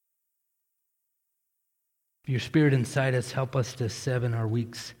 Your Spirit inside us, help us to 7 our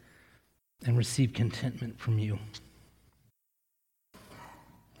weeks and receive contentment from you.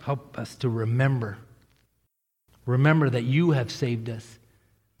 Help us to remember that you have saved us.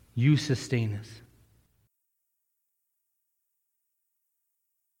 You sustain us.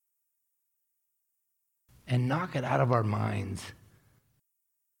 And knock it out of our minds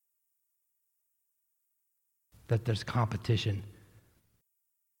that there's competition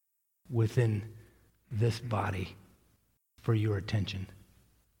within this body for your attention.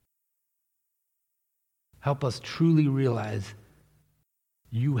 Help us truly realize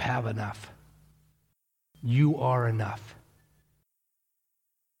you have enough. You are enough.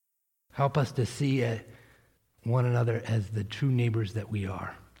 Help us to see one another as the true neighbors that we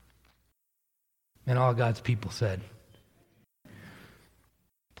are. And all God's people said,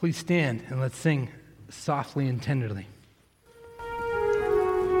 please stand and let's sing softly and tenderly.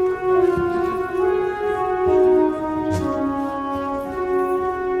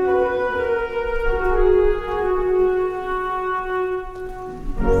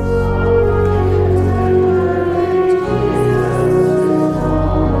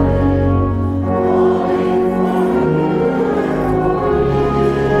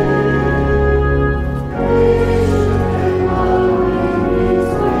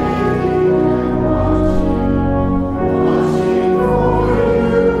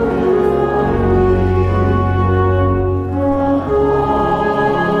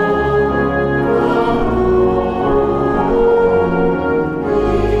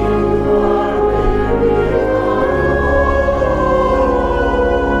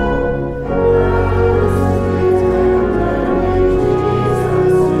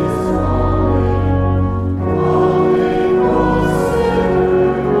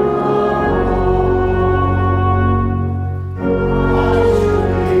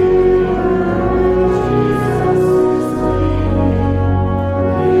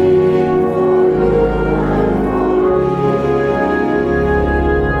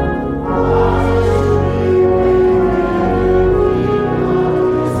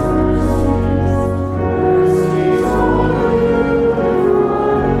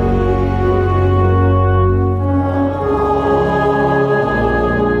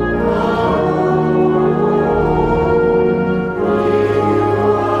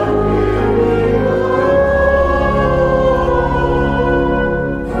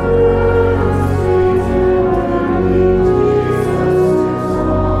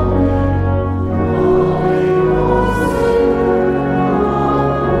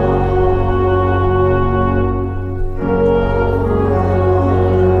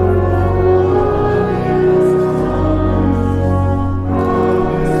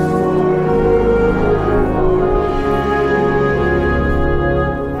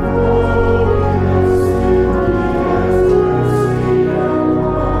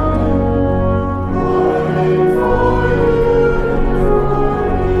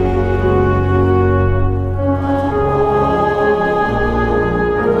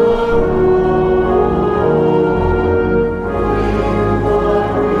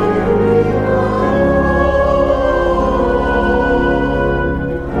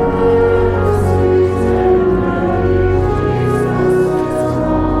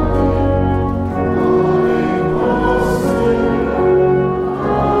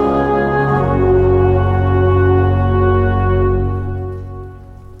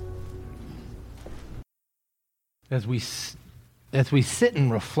 as we sit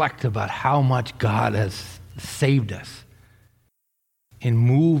and reflect about how much God has saved us and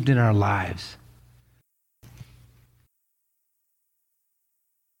moved in our lives,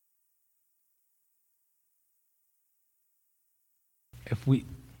 we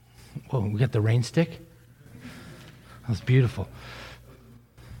got the rain stick? That was beautiful.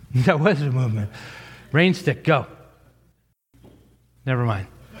 That was a movement. Rain stick, go. Never mind.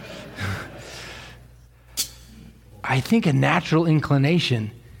 I think a natural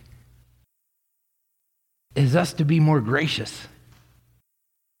inclination is us to be more gracious.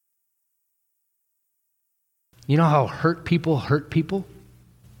 You know how hurt people,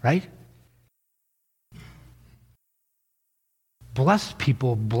 right? Blessed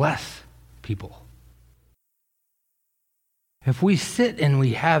people bless people. If we sit and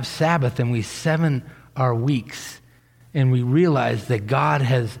we have Sabbath and we 7 our weeks and we realize that God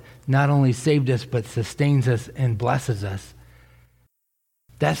has not only saved us but sustains us and blesses us,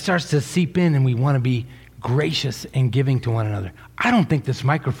 that starts to seep in and we want to be gracious and giving to one another. I don't think this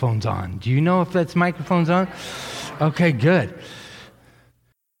microphone's on. Do you know if this microphone's on? Okay, good.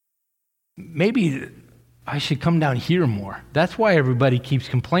 Maybe I should come down here more. That's why everybody keeps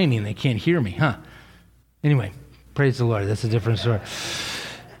complaining they can't hear me, huh? Anyway, praise the Lord. That's a different story.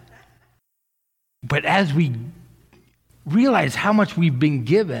 But as we realize how much we've been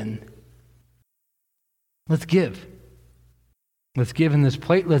given, let's give. Let's give in this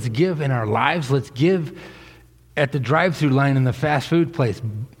plate. Let's give in our lives. Let's give at the drive-thru line in the fast food place.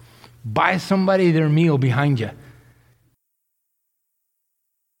 Buy somebody their meal behind you.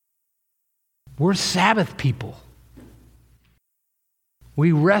 We're Sabbath people.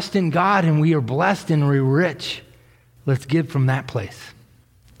 We rest in God and we are blessed and we're rich. Let's give from that place.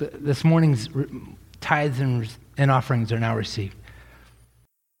 This morning's tithes and offerings are now received.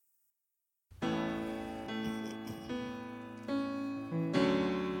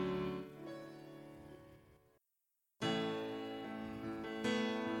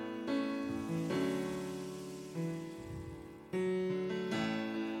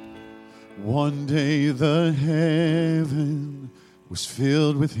 One day the heaven was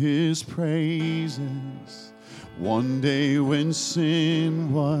filled with his praises. One day when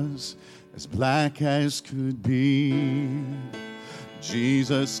sin was as black as could be,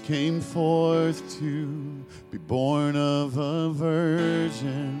 Jesus came forth to be born of a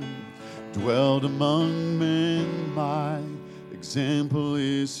virgin, dwelled among men, my example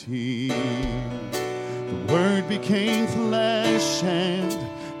is he. The Word became flesh and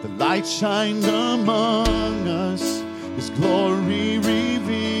the light shined among us, his glory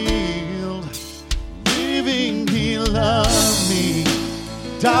revealed. Living, he loved me.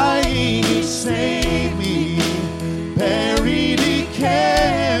 Dying, he saved me. Buried, he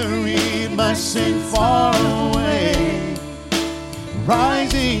carried my sin far away.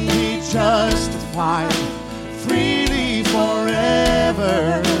 Rising, he justified freely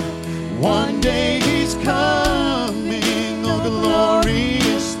forever. One day he's coming, oh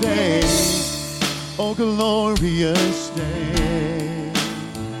glorious day, oh glorious day.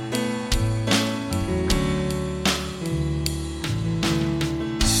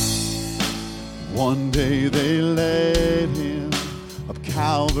 One day they led him up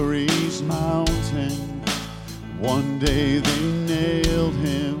Calvary's mountain. One day they nailed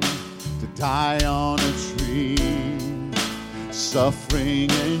him to die on a tree. Suffering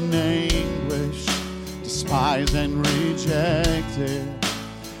and anguish, despised and rejected,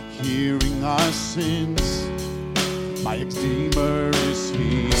 hearing our sins, my Redeemer is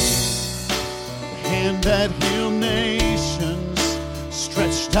he. The hand that healed nations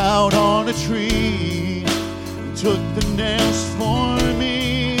stretched out on a tree, took the nails for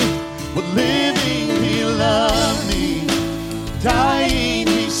me. But living, he loved me. Dying,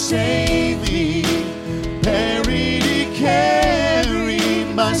 he saved me. Buried, he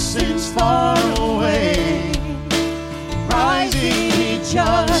carried my sins far away. Rising, he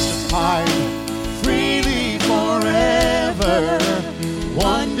justified freely forever.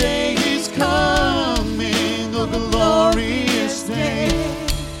 One day he's coming, oh glorious day,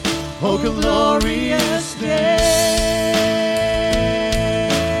 oh glorious day.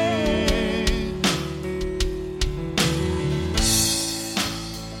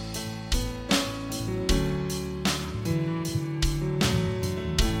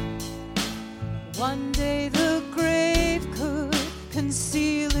 One day the grave could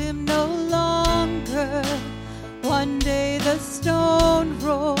conceal him no longer. One day the stone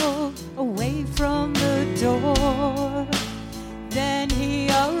rolled away from the door. Then he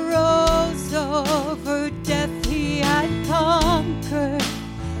arose over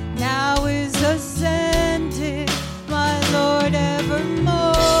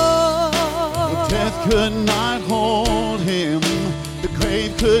could not hold him. The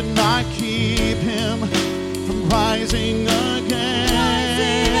grave could not keep him from rising again.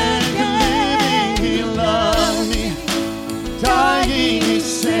 Living, he loved me. Dying, he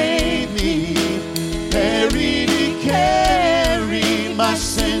saved me. Buried, he carried my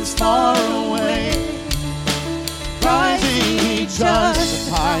sins far away. Rising, he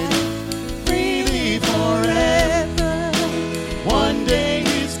justified freely forever. One day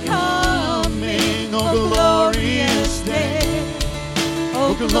he's coming, oh glorious day,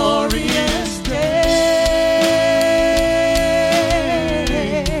 oh glorious day,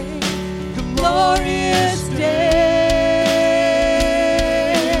 glorious day.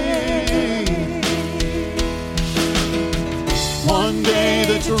 One day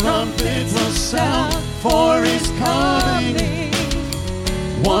the trumpet will sound for his coming.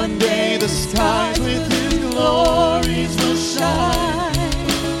 One day the skies with his glories will shine.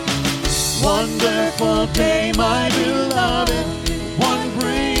 Wonderful day, my beloved one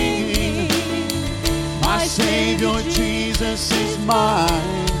bringing. My Savior Jesus is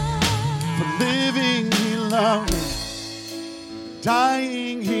mine. For living he loved me.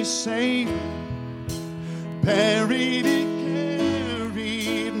 Dying he saved me. Buried he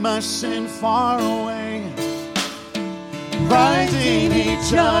carried my sin far away. Rising he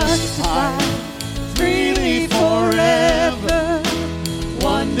justified freely forever.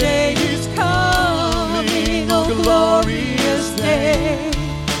 One day he's coming, oh glorious day,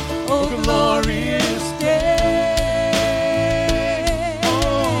 oh glorious day,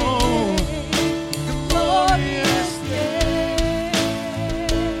 oh glorious day,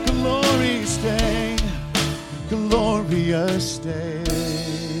 glorious day, glorious day.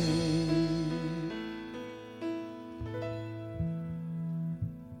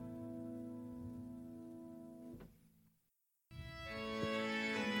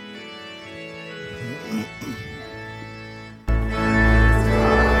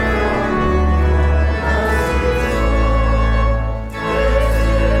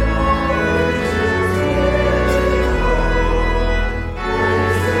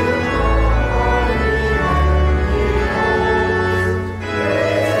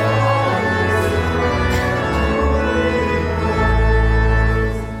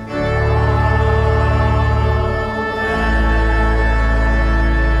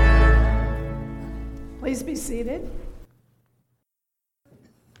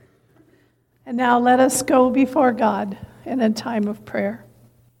 And now let us go before God in a time of prayer.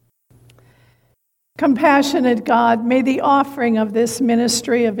 Compassionate God, may the offering of this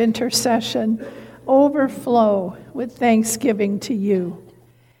ministry of intercession overflow with thanksgiving to you.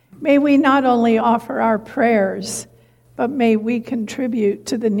 May we not only offer our prayers, but may we contribute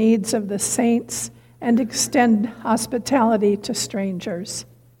to the needs of the saints and extend hospitality to strangers.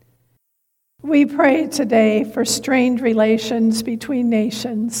 We pray today for strained relations between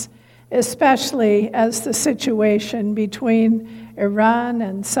nations, especially as the situation between Iran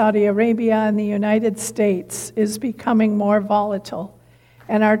and Saudi Arabia and the United States is becoming more volatile,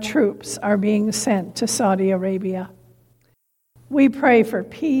 and our troops are being sent to Saudi Arabia. We pray for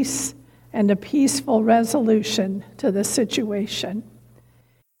peace and a peaceful resolution to the situation.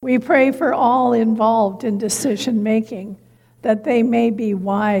 We pray for all involved in decision-making, that they may be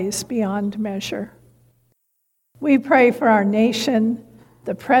wise beyond measure. We pray for our nation,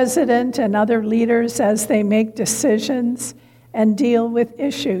 the president and other leaders as they make decisions and deal with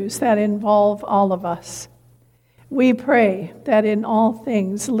issues that involve all of us. We pray that in all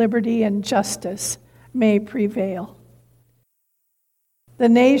things liberty and justice may prevail. The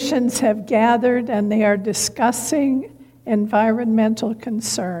nations have gathered and they are discussing environmental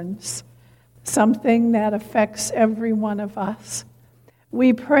concerns, something that affects every one of us.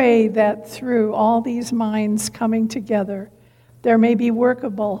 We pray that through all these minds coming together, there may be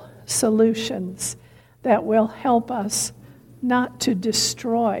workable solutions that will help us not to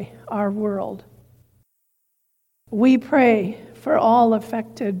destroy our world. We pray for all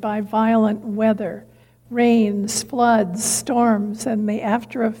affected by violent weather, rains, floods, storms, and the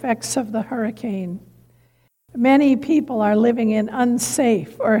after effects of the hurricane. Many people are living in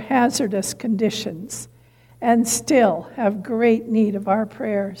unsafe or hazardous conditions and still have great need of our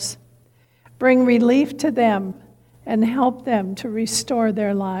prayers. Bring relief to them and help them to restore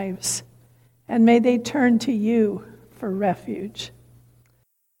their lives. And may they turn to you for refuge.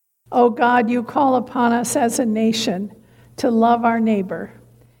 Oh God, you call upon us as a nation to love our neighbor,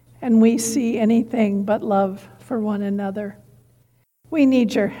 and we see anything but love for one another. We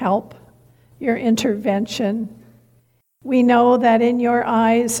need your help, your intervention. We know that in your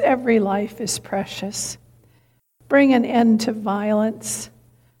eyes every life is precious. Bring an end to violence.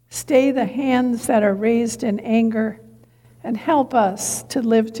 Stay the hands that are raised in anger, and help us to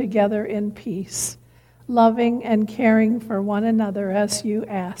live together in peace, loving and caring for one another as you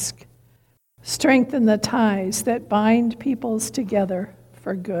ask. Strengthen the ties that bind peoples together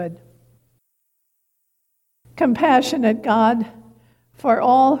for good. Compassionate God, for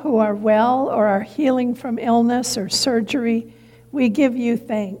all who are well or are healing from illness or surgery, we give you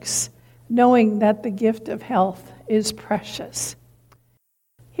thanks, knowing that the gift of health is precious.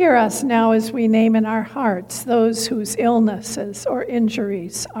 Hear us now as we name in our hearts those whose illnesses or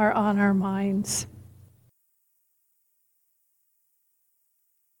injuries are on our minds.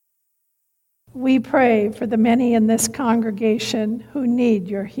 We pray for the many in this congregation who need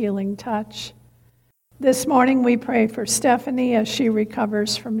your healing touch. This morning we pray for Stephanie as she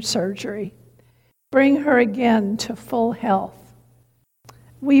recovers from surgery. Bring her again to full health.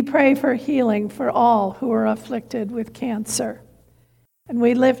 We pray for healing for all who are afflicted with cancer. And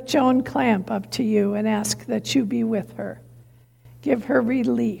we lift Joan Clamp up to you and ask that you be with her. Give her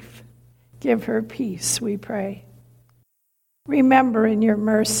relief. Give her peace, we pray. Remember in your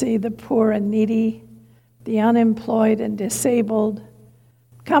mercy the poor and needy, the unemployed and disabled.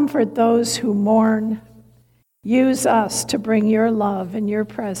 Comfort those who mourn. Use us to bring your love and your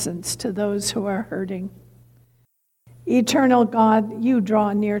presence to those who are hurting. Eternal God, you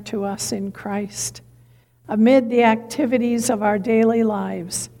draw near to us in Christ. Amid the activities of our daily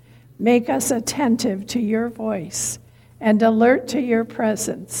lives, make us attentive to your voice and alert to your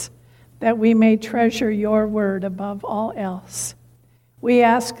presence, that we may treasure your word above all else. We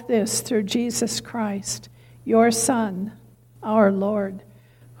ask this through Jesus Christ, your Son, our Lord,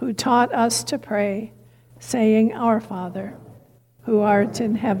 who taught us to pray, saying, Our Father, who art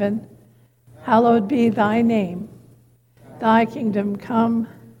in heaven, hallowed be thy name. Thy kingdom come,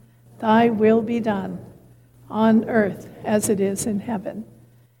 thy will be done, on earth as it is in heaven.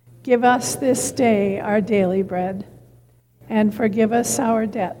 Give us this day our daily bread, and forgive us our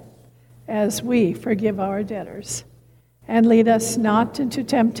debt, as we forgive our debtors. And lead us not into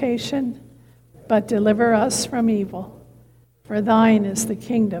temptation, but deliver us from evil. For thine is the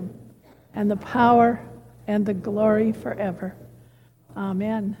kingdom, and the power, and the glory forever.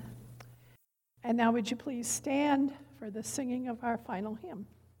 Amen. And now would you please stand for the singing of our final hymn.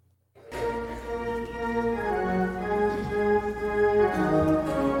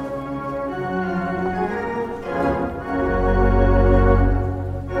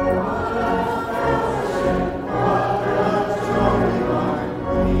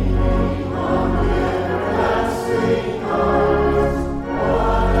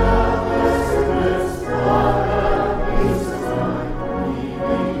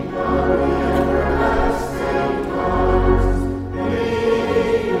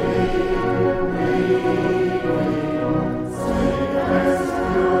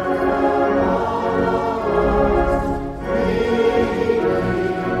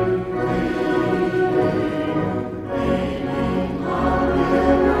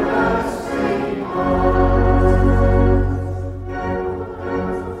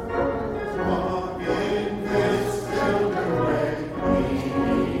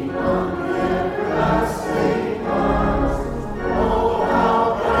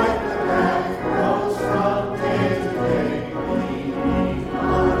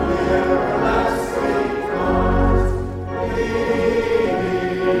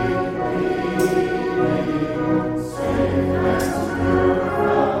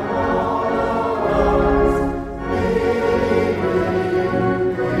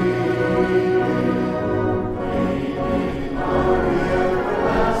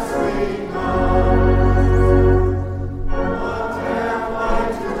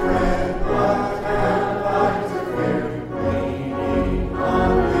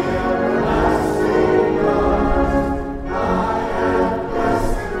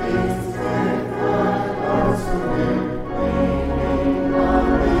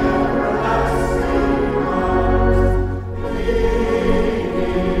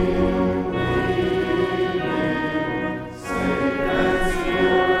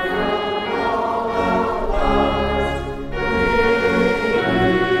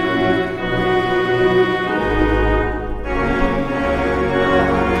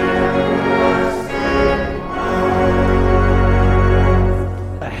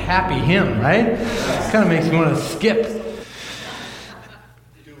 Hymn, right? Kind of makes me want to skip.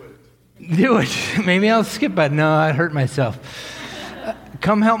 Do it. Maybe I'll skip it. No, I hurt myself.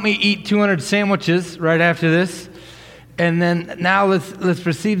 Come help me eat 200 sandwiches right after this. And then now let's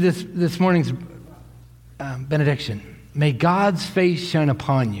receive this morning's benediction. May God's face shine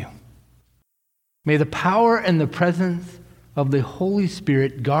upon you. May the power and the presence of the Holy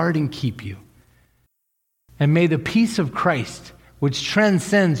Spirit guard and keep you. And may the peace of Christ, which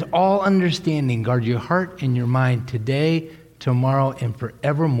transcends all understanding, guard your heart and your mind today, tomorrow, and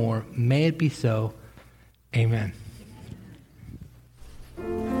forevermore. May it be so. Amen.